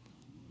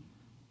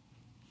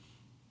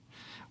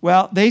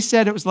 Well, they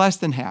said it was less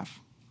than half.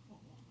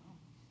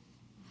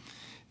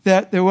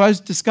 That there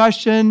was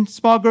discussion,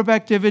 small group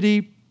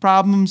activity,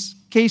 problems,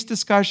 case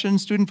discussion,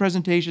 student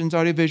presentations,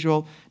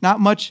 audiovisual,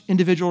 not much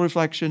individual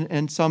reflection,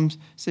 and some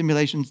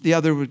simulations. The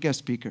other were guest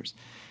speakers.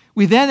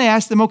 We then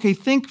asked them, okay,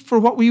 think for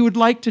what we would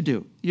like to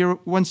do. You're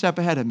one step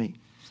ahead of me.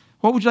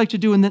 What would you like to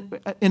do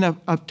in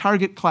a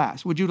target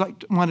class? Would you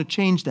want to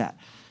change that?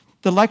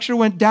 The lecture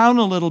went down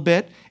a little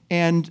bit,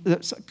 and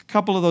a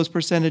couple of those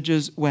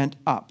percentages went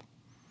up.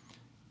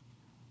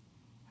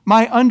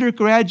 My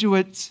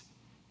undergraduates,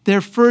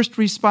 their first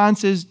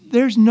response is,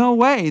 there's no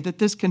way that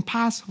this can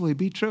possibly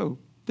be true.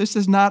 This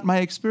is not my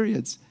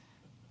experience.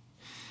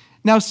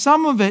 Now,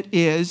 some of it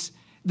is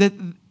that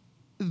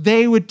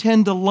they would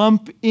tend to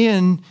lump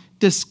in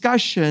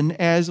discussion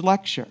as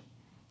lecture.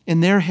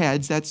 In their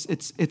heads,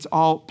 it's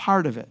all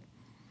part of it.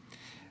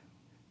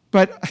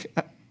 But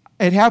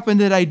it happened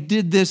that I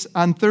did this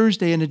on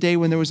Thursday in a day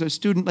when there was a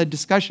student-led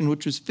discussion,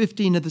 which was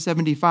 15 of the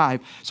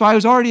 75. So I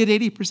was already at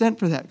 80%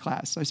 for that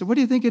class. So I said, what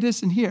do you think it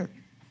is in here?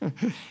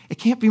 It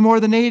can't be more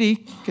than 80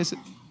 because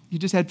you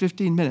just had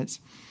 15 minutes.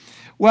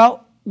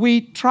 Well,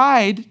 we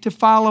tried to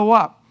follow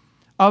up.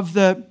 Of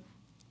the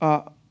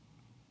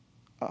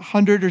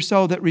 100 or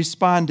so that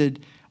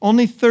responded,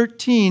 only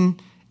 13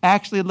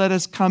 actually let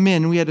us come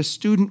in. We had a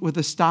student with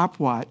a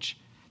stopwatch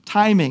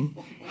timing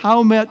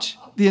how much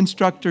the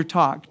instructor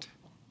talked.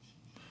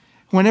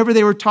 Whenever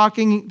they were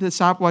talking, the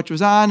stopwatch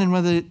was on, and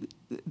whether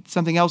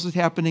something else was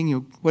happening,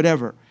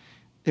 whatever,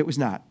 it was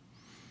not.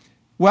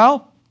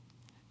 Well,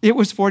 it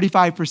was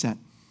 45%.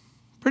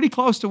 Pretty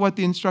close to what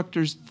the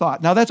instructors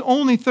thought. Now, that's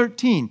only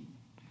 13,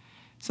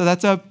 so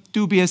that's a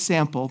dubious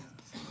sample.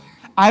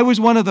 I was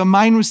one of them.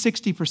 Mine was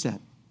 60%.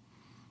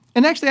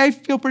 And actually, I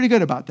feel pretty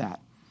good about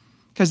that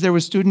because there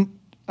was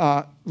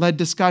student-led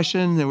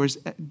discussion, there was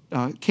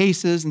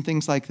cases and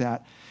things like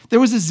that. There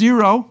was a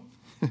 0.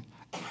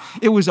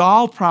 It was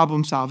all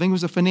problem solving. It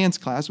was a finance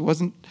class. It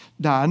wasn't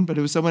Don, but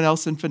it was someone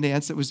else in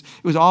finance. It was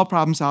all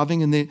problem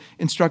solving, and the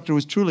instructor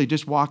was truly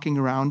just walking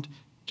around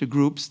to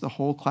groups the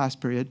whole class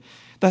period.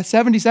 The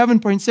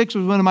 77.6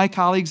 was one of my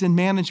colleagues in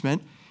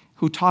management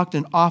who talked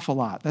an awful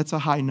lot. That's a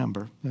high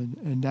number,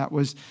 and that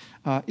was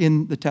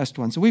in the test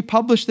one. So we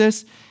published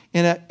this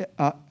in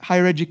a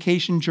higher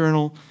education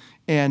journal,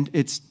 and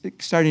it's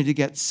starting to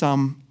get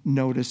some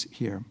notice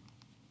here.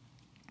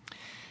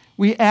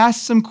 We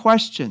asked some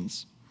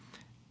questions.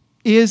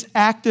 Is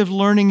active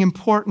learning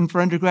important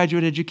for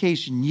undergraduate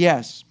education?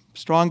 Yes.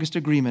 Strongest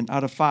agreement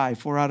out of 5,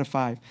 4 out of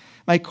 5.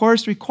 My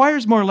course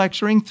requires more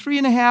lecturing,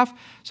 3.5,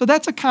 so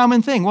that's a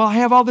common thing. Well, I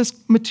have all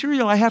this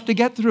material I have to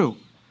get through.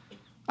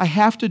 I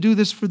have to do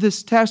this for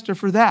this test or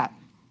for that.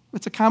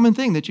 It's a common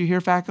thing that you hear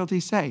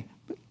faculty say,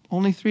 but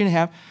only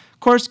 3.5.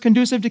 Course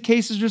conducive to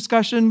cases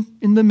discussion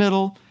in the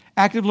middle.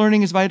 Active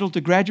learning is vital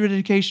to graduate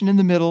education in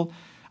the middle.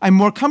 I'm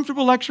more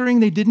comfortable lecturing.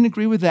 They didn't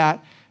agree with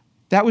that.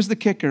 That was the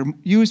kicker.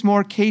 Use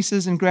more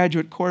cases in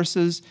graduate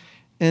courses,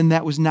 and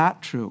that was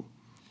not true.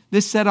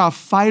 This set off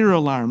fire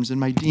alarms in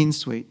my dean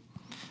suite.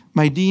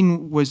 My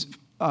dean was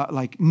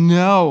like,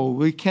 no,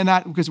 we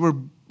cannot, because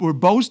we're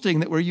boasting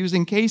that we're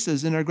using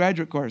cases in our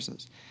graduate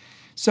courses.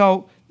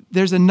 So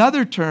there's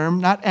another term,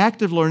 not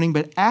active learning,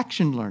 but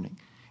action learning.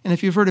 And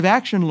if you've heard of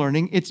action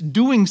learning, it's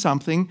doing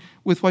something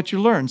with what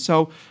you learn.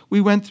 So we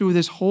went through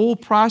this whole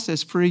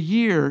process for a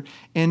year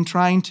in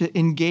trying to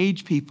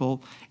engage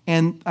people,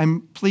 and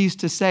I'm pleased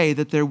to say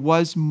that there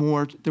was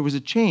a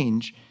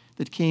change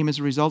that came as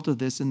a result of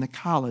this in the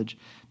college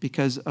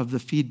because of the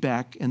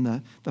feedback and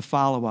the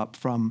follow-up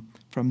from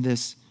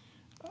this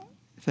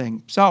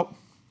thing. So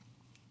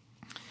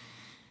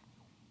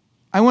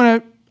I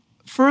want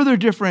to further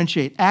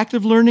differentiate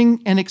active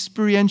learning and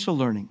experiential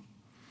learning.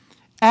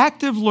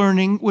 Active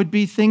learning would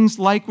be things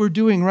like we're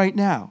doing right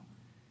now,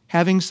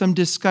 having some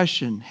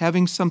discussion,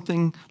 having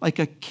something like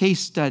a case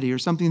study or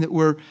something that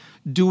we're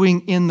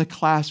doing in the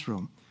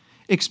classroom.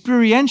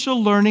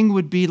 Experiential learning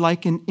would be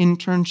like an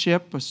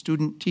internship, a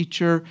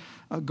student-teacher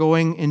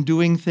going and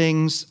doing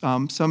things,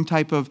 some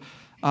type of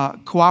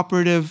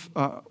cooperative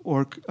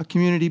or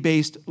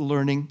community-based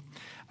learning.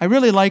 I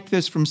really like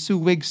this from Sue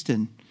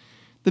Wigston.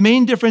 The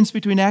main difference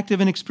between active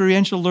and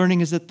experiential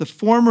learning is that the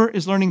former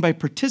is learning by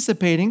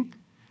participating,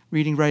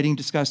 reading, writing,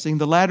 discussing.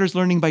 The latter is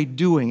learning by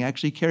doing,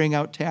 actually carrying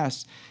out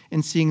tasks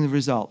and seeing the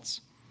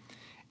results.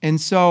 And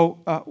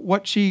so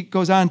what she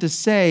goes on to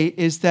say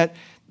is that,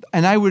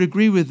 and I would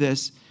agree with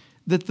this,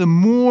 that the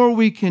more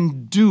we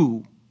can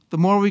do, the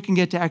more we can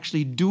get to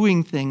actually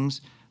doing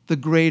things, the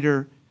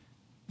greater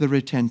the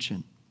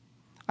retention.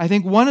 I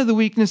think one of the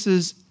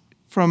weaknesses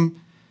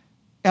from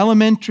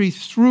elementary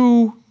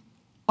through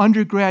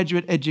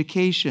undergraduate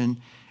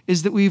education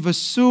is that we've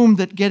assumed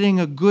that getting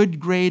a good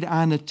grade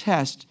on a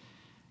test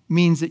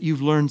means that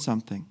you've learned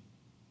something.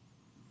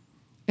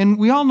 And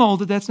we all know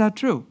that that's not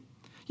true.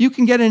 You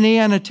can get an A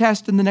on a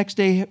test and the next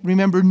day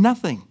remember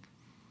nothing,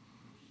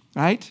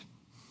 right?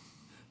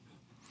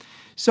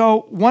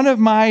 So one of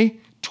my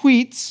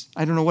tweets,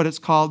 I don't know what it's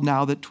called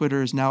now that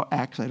Twitter is now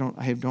X,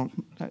 I'm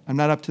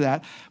not up to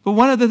that, but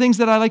one of the things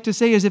that I like to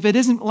say is if it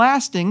isn't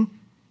lasting,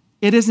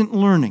 it isn't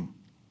learning.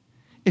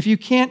 If you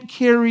can't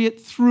carry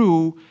it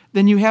through,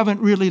 then you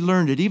haven't really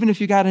learned it, even if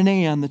you got an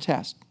A on the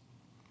test.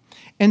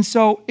 And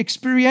so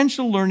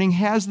experiential learning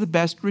has the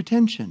best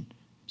retention.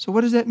 So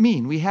what does that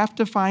mean? We have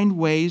to find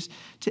ways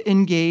to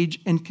engage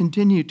and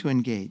continue to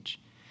engage.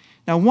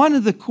 Now, one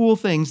of the cool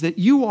things that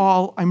you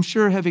all, I'm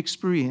sure, have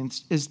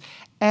experienced is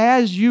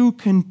as you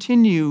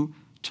continue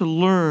to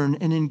learn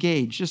and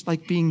engage, just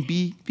like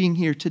being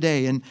here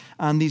today and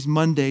on these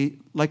Monday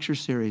lecture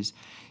series,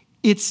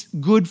 it's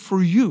good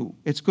for you.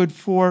 It's good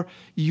for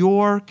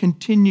your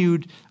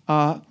continued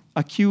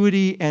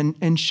acuity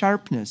and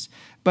sharpness.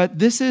 But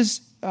this is,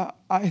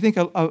 I think,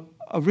 a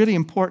really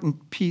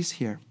important piece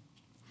here.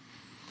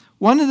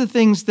 One of the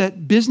things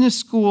that business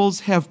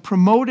schools have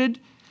promoted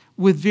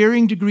with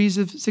varying degrees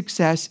of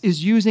success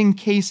is using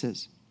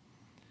cases.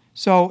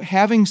 So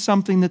having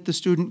something that the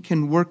student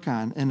can work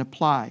on and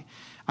apply.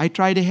 I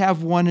try to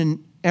have one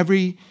in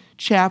every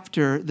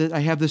chapter that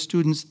I have the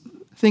students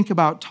think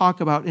about, talk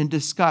about, and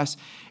discuss.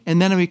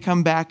 And then we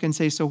come back and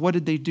say, so what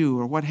did they do,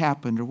 or what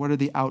happened, or what are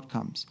the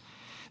outcomes?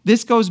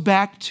 This goes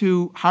back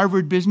to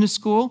Harvard Business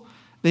School.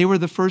 They were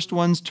the first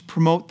ones to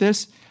promote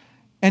this.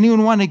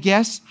 Anyone want to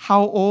guess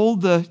how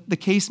old the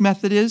case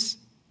method is?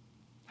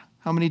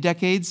 How many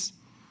decades?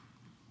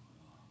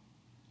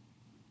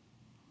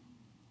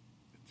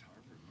 It's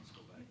Harvard, must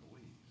go back a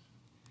ways.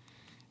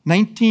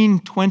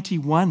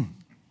 1921,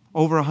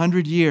 over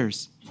 100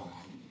 years.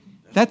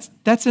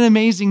 That's an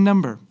amazing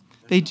number.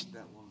 That's not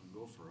that long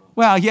ago for us.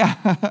 Well, yeah,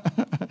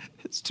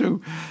 it's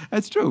true.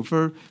 That's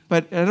true.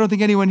 But I don't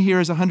think anyone here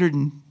is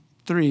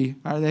 103,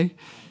 are they?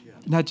 Yeah.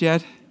 Not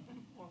yet.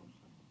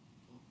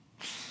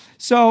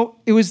 So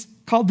it was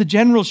called the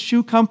General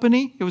Shoe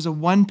Company. It was a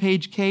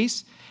one-page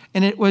case,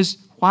 and it was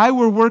why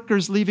were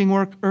workers leaving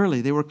work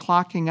early? They were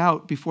clocking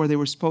out before they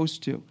were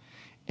supposed to,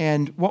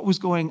 and what was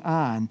going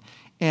on?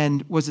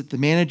 And was it the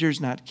managers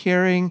not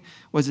caring?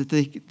 Was it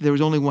there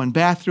was only one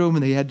bathroom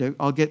and they had to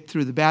all get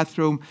through the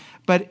bathroom?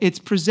 But it's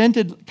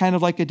presented kind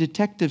of like a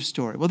detective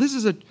story. Well, this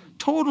is a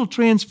total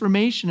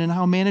transformation in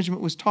how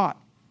management was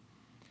taught.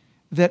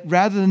 That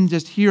rather than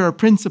just here are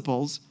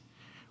principles,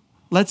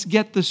 let's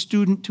get the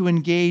student to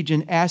engage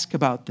and ask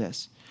about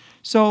this.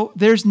 So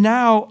there's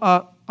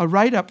now a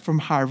write-up from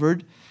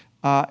Harvard,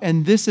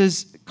 and this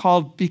is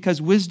called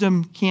Because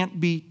Wisdom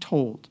Can't Be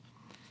Told.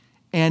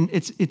 And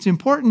it's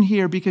important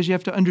here because you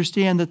have to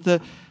understand that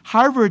the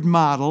Harvard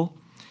model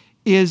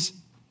is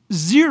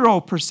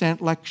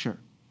 0% lecture.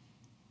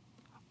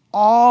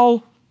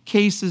 All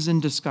cases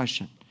and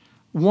discussion.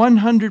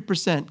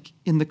 100%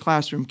 in the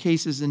classroom,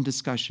 cases and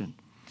discussion.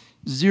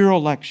 0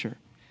 lecture.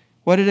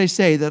 What did I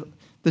say? That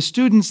the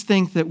students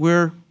think that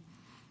we're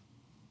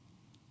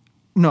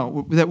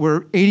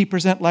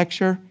 80%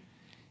 lecture,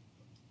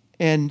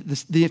 and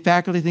the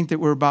faculty think that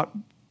we're about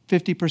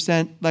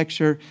 50%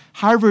 lecture.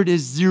 Harvard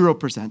is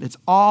 0%. It's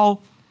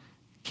all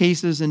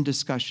cases and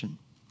discussion.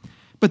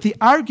 But the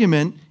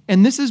argument,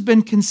 and this has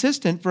been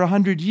consistent for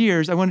 100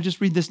 years, I want to just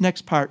read this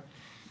next part.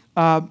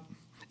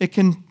 It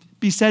can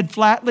be said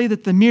flatly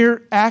that the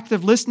mere act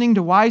of listening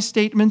to wise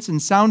statements and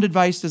sound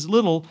advice does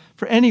little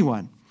for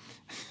anyone.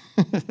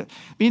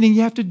 Meaning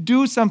you have to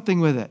do something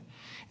with it.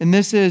 And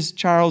this is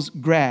Charles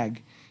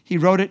Gregg. He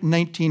wrote it in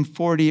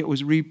 1940. It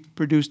was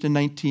reproduced in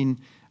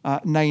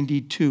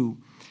 1992.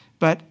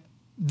 But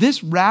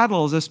this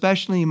rattles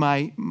especially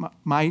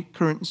my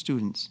current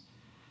students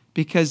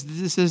because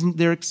this isn't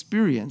their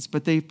experience.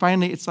 But they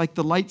finally, it's like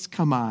the lights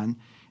come on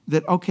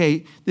that,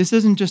 okay, this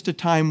isn't just a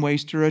time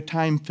waster or a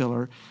time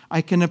filler.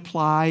 I can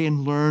apply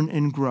and learn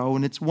and grow,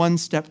 and it's one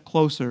step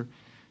closer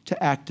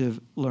to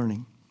active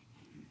learning.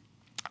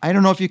 I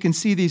don't know if you can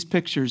see these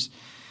pictures.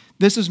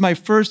 This is my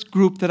first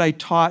group that I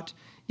taught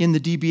in the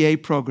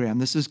DBA program.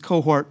 This is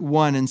cohort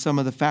 1 and some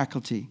of the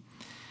faculty.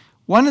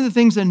 One of the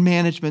things in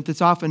management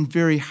that's often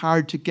very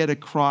hard to get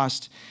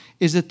across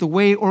is that the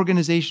way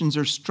organizations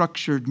are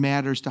structured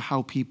matters to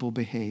how people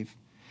behave.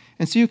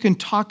 And so you can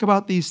talk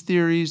about these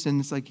theories,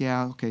 and it's like,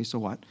 yeah, okay, so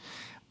what?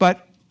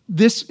 But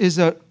this is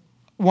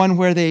one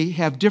where they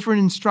have different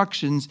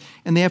instructions,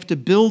 and they have to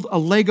build a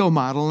Lego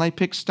model, and I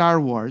picked Star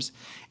Wars,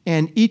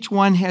 and each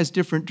one has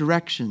different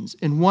directions.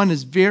 And one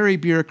is very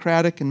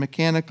bureaucratic and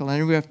mechanical,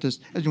 and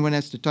everyone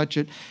has to touch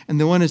it, and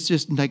the one is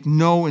just like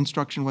no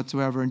instruction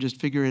whatsoever and just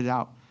figure it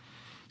out.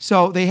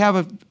 So they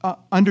have,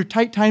 under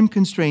tight time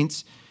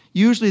constraints,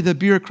 Usually the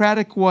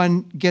bureaucratic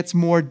one gets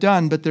more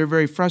done, but they're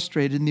very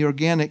frustrated, and the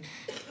organic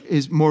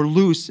is more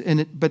loose.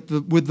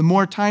 With the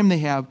more time they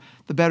have,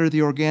 the better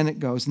the organic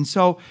goes. And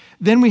so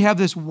then we have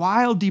this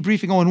wild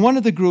debriefing. Oh, in one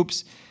of the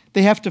groups,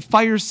 they have to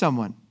fire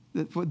someone.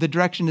 The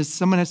direction is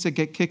someone has to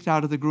get kicked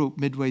out of the group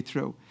midway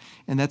through,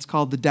 and that's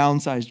called the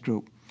downsized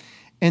group.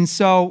 And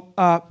so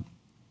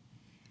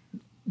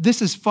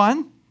this is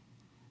fun,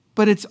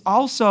 but it's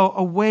also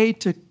a way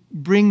to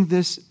bring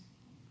this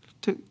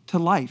to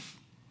life,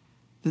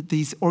 that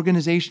these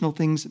organizational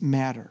things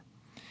matter.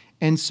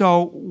 And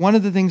so one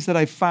of the things that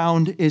I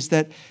found is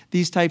that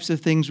these types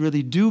of things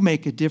really do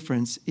make a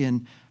difference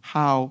in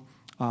how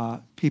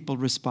people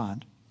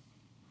respond.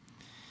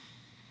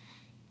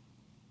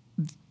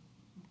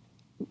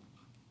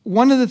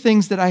 One of the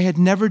things that I had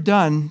never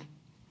done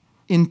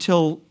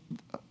until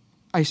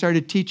I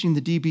started teaching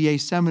the DBA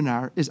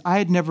seminar is I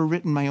had never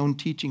written my own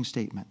teaching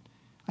statement.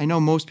 I know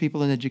most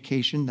people in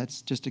education,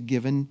 that's just a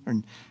given, or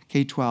in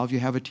K-12, you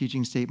have a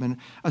teaching statement,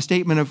 a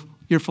statement of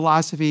your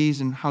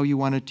philosophies and how you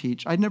want to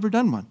teach. I'd never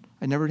done one.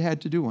 I never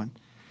had to do one.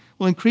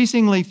 Well,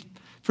 increasingly,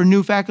 for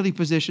new faculty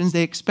positions,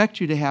 they expect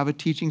you to have a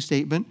teaching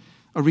statement,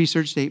 a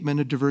research statement,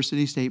 a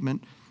diversity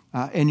statement,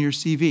 and your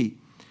CV.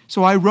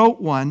 So I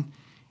wrote one,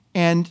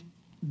 and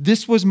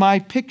this was my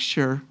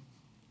picture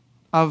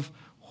of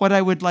what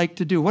I would like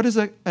to do. What is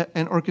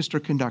an orchestra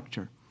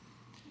conductor?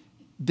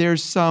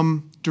 There's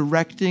some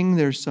directing,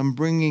 there's some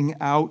bringing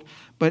out,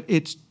 but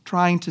it's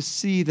trying to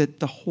see that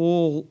the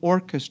whole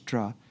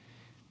orchestra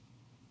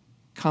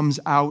comes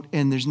out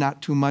and there's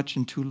not too much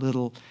and too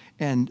little.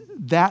 And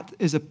that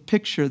is a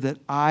picture that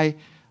I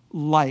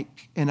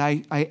like. And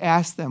I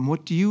ask them,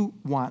 what do you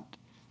want?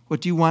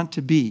 What do you want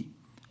to be?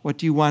 What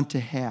do you want to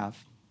have?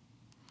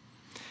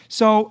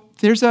 So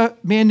there's a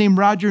man named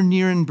Roger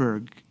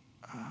Nierenberg.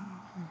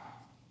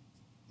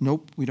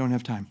 Nope, we don't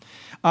have time.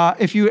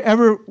 If you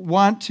ever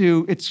want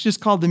to, it's just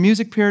called The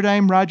Music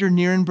Paradigm, Roger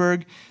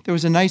Nierenberg. There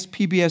was a nice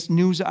PBS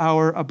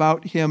NewsHour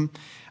about him.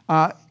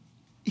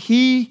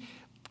 He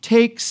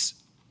takes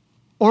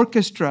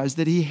orchestras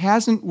that he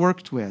hasn't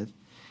worked with,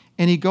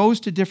 and he goes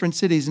to different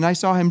cities, and I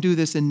saw him do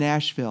this in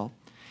Nashville.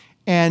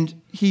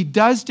 And he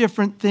does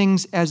different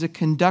things as a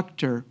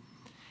conductor,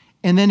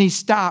 and then he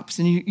stops,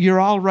 and you're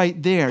all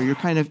right there. You're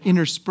kind of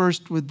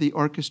interspersed with the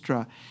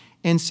orchestra.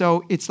 And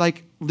so it's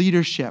like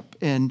leadership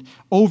and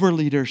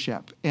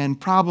over-leadership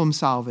and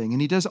problem-solving. And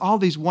he does all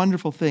these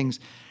wonderful things.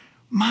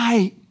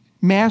 My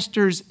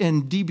masters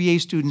and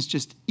DBA students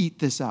just eat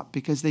this up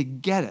because they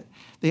get it.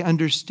 They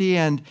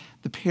understand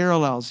the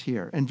parallels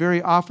here. And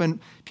very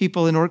often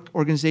people in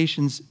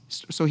organizations,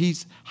 so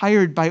he's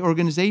hired by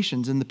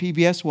organizations, and the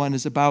PBS one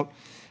is about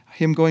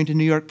him going to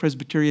New York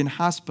Presbyterian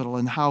Hospital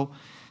and how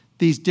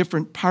these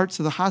different parts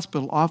of the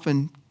hospital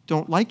often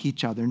don't like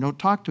each other, don't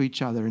talk to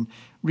each other, and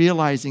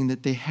realizing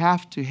that they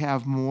have to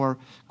have more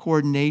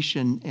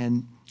coordination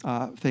and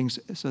things,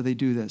 so they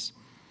do this.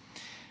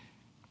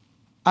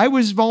 I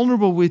was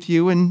vulnerable with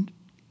you, and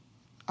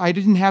I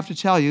didn't have to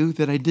tell you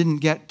that I didn't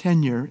get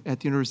tenure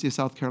at the University of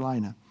South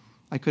Carolina.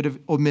 I could have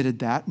omitted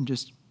that and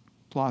just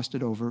glossed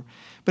it over.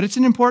 But it's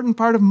an important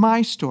part of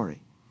my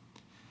story.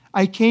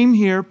 I came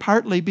here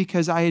partly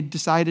because I had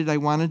decided I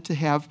wanted to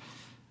have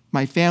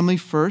my family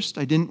first.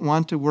 I didn't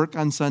want to work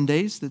on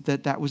Sundays,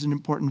 that was an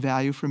important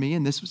value for me,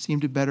 and this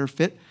seemed a better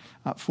fit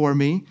for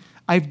me.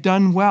 I've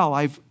done well.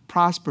 I've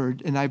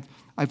prospered, and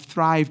I've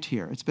thrived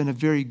here. It's been a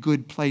very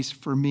good place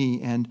for me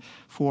and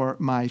for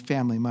my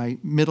family. My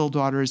middle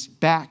daughter is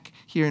back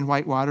here in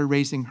Whitewater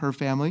raising her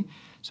family,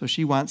 so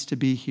she wants to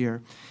be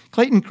here.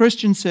 Clayton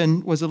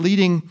Christensen was a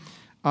leading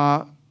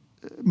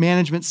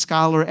management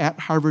scholar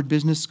at Harvard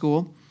Business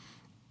School.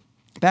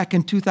 Back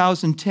in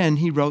 2010,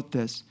 he wrote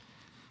this: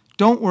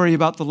 "Don't worry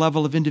about the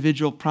level of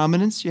individual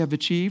prominence you have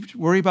achieved.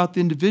 Worry about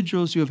the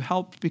individuals you have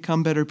helped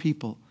become better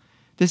people.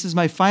 This is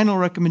my final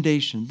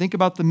recommendation. Think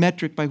about the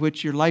metric by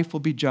which your life will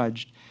be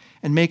judged,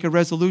 and make a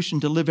resolution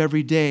to live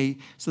every day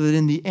so that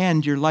in the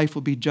end your life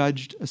will be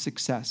judged a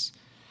success."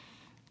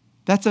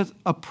 That's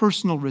a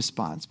personal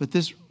response, but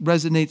this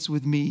resonates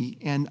with me,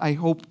 and I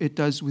hope it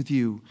does with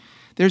you.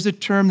 There's a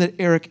term that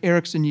Erik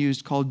Erikson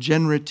used called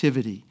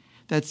generativity.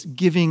 That's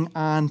giving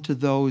on to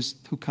those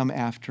who come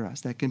after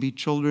us. That can be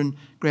children,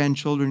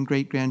 grandchildren,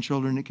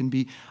 great-grandchildren. It can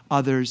be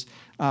others.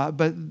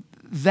 But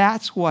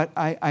that's what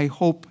I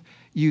hope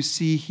you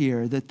see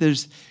here, that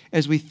there's,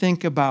 as we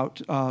think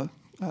about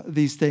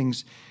these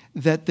things,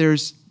 that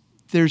there's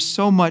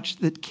so much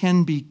that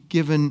can be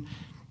given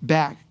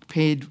back,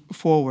 paid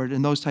forward,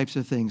 and those types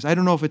of things. I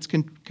don't know if it's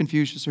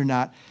Confucius or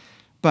not,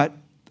 but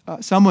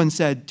someone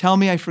said, "Tell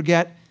me I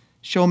forget,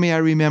 show me I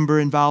remember,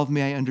 involve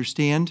me I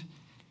understand."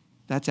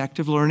 That's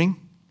active learning.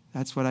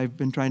 That's what I've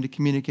been trying to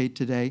communicate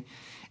today.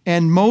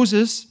 And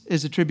Moses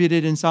is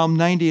attributed in Psalm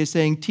 90 as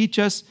saying, "Teach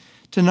us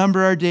to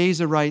number our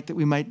days aright that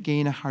we might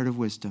gain a heart of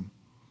wisdom."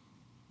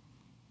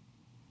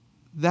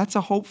 That's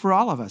a hope for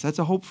all of us. That's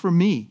a hope for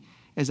me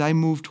as I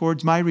move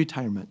towards my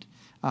retirement.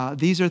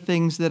 These are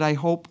things that I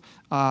hope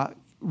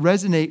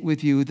resonate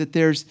with you, that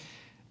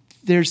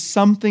there's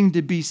something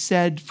to be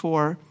said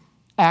for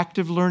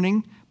active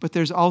learning, but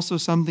there's also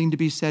something to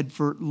be said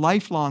for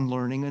lifelong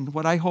learning. And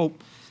what I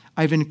hope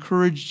I've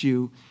encouraged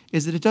you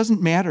is that it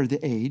doesn't matter the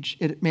age.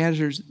 It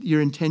matters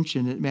your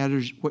intention. It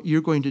matters what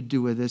you're going to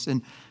do with this.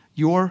 And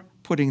you're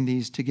putting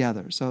these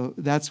together. So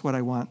that's what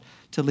I want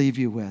to leave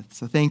you with.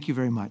 So thank you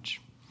very much.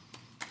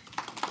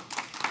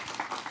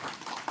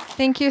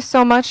 Thank you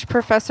so much,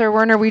 Professor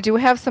Werner. We do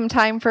have some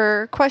time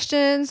for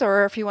questions,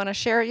 or if you want to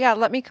share. Yeah,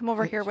 let me come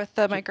over here with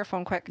the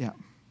microphone quick. Yeah.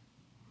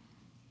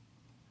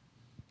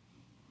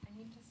 I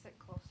need to sit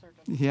closer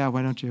to Yeah,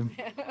 why don't you?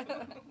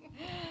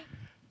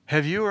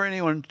 Have you or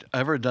anyone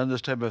ever done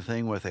this type of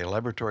thing with a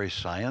laboratory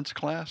science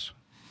class?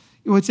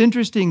 Well, it's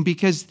interesting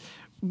because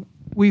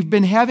we've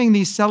been having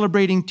these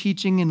celebrating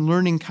teaching and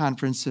learning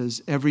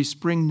conferences every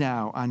spring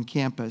now on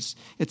campus.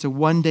 It's a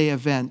one-day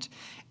event.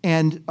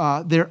 And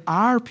there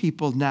are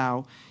people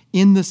now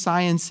in the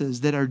sciences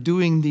that are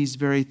doing these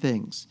very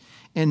things.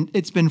 And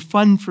it's been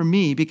fun for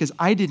me because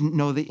I didn't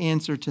know the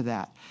answer to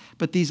that.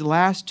 But these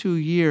last 2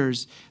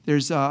 years,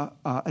 there's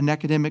an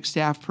academic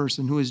staff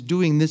person who is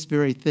doing this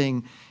very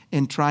thing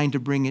and trying to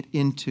bring it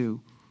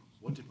into.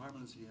 What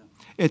department is he in?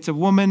 It's a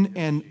woman,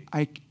 and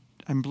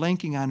I'm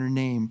blanking on her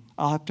name.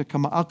 I'll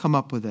come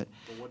up with it.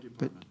 What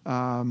department?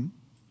 But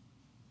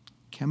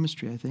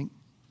chemistry, I think.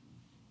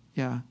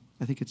 Yeah,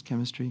 I think it's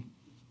chemistry.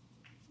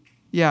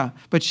 Yeah,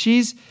 but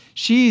she's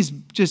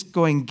just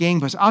going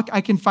gangbusters. I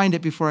can find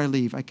it before I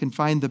leave. I can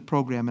find the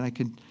program, and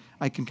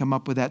I can come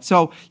up with that.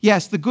 So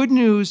yes, the good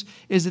news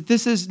is that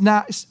this is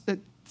not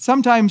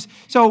sometimes.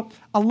 So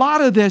a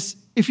lot of this,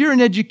 if you're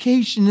in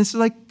education, this is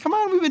like, come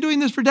on, we've been doing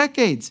this for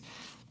decades.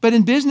 But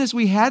in business,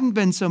 we hadn't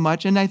been so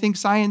much, and I think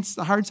science,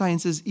 the hard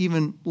sciences,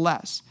 even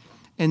less.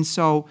 And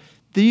so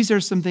these are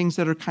some things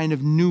that are kind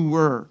of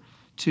newer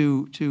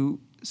to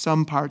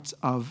some parts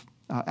of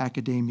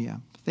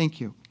academia. Thank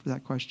you for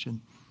that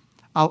question.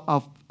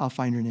 I'll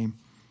find her name.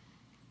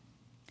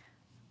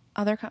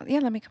 Yeah,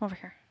 let me come over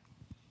here.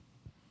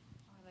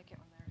 Oh, I like it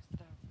when there's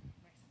the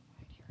nice and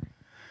wide here.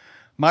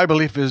 My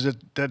belief is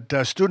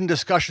that student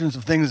discussions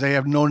of things they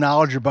have no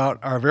knowledge about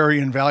are very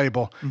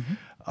invaluable.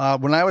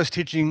 Mm-hmm. When I was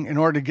teaching, in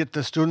order to get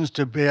the students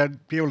to be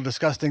able to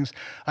discuss things,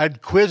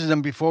 I'd quiz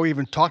them before we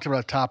even talked about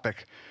a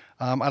topic.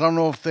 I don't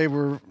know if they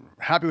were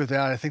happy with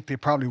that. I think they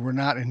probably were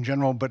not in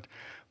general, but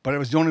it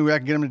was the only way I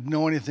could get them to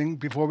know anything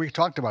before we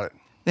talked about it.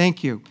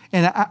 Thank you.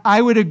 And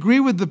I would agree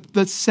with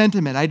the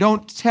sentiment. I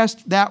don't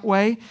test that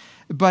way,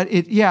 but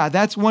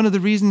that's one of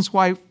the reasons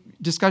why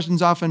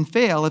discussions often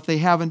fail if they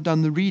haven't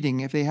done the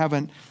reading, if they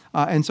haven't.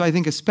 And so I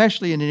think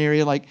especially in an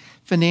area like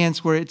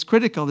finance where it's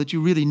critical that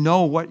you really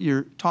know what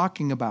you're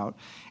talking about.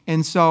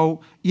 And so,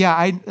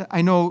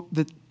 I know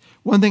that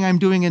one thing I'm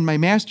doing in my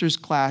master's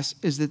class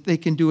is that they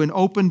can do an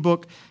open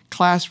book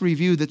class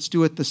review that's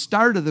due at the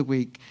start of the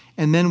week,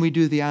 and then we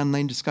do the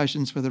online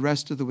discussions for the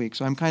rest of the week.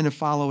 So I'm kind of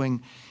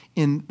following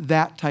in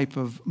that type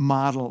of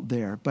model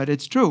there. But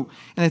it's true.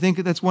 And I think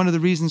that's one of the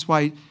reasons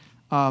why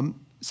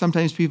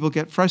sometimes people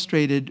get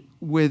frustrated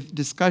with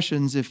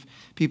discussions if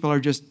people are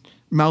just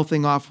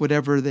mouthing off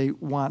whatever they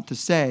want to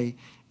say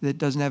that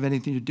doesn't have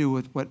anything to do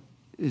with what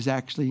is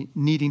actually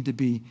needing to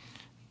be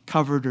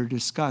covered or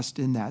discussed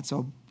in that.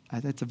 So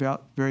that's a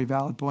very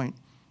valid point.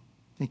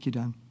 Thank you,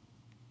 Don.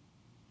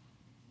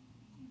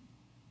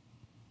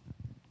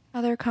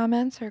 Other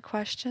comments or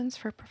questions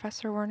for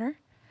Professor Werner?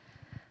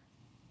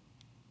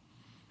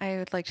 I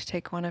would like to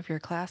take one of your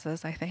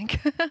classes, I think.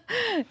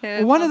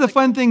 Well, one of the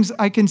fun things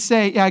I can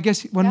say, I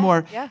guess one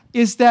more,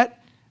 is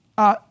that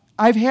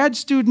I've had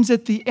students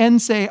at the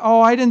end say,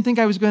 I didn't think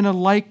I was going to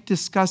like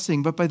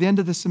discussing, but by the end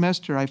of the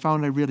semester, I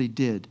found I really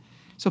did.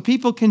 So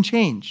people can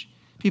change.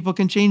 People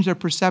can change their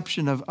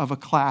perception of a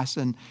class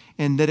and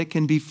that it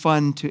can be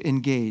fun to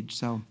engage.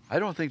 So I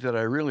don't think that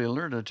I really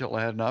learned until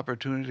I had an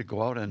opportunity to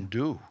go out and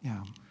do.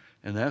 Yeah.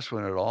 And that's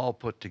when it all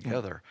put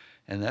together.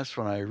 And that's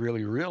when I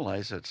really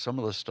realized that some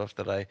of the stuff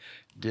that I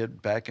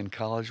did back in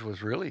college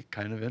was really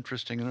kind of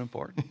interesting and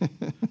important.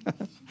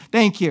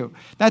 Thank you.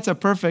 That's a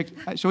perfect.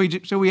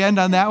 Shall we end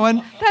on that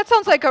one? That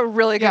sounds like a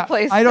really good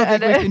place I don't to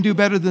think end we it. can do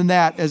better than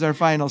that as our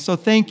final. So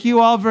thank you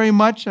all very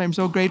much. I'm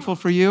so grateful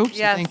for you. So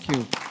Yes. thank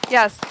you.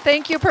 Yes.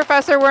 Thank you,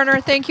 Professor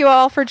Werner. Thank you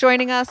all for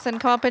joining us, and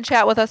come up and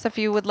chat with us if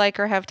you would like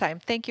or have time.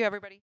 Thank you,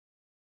 everybody.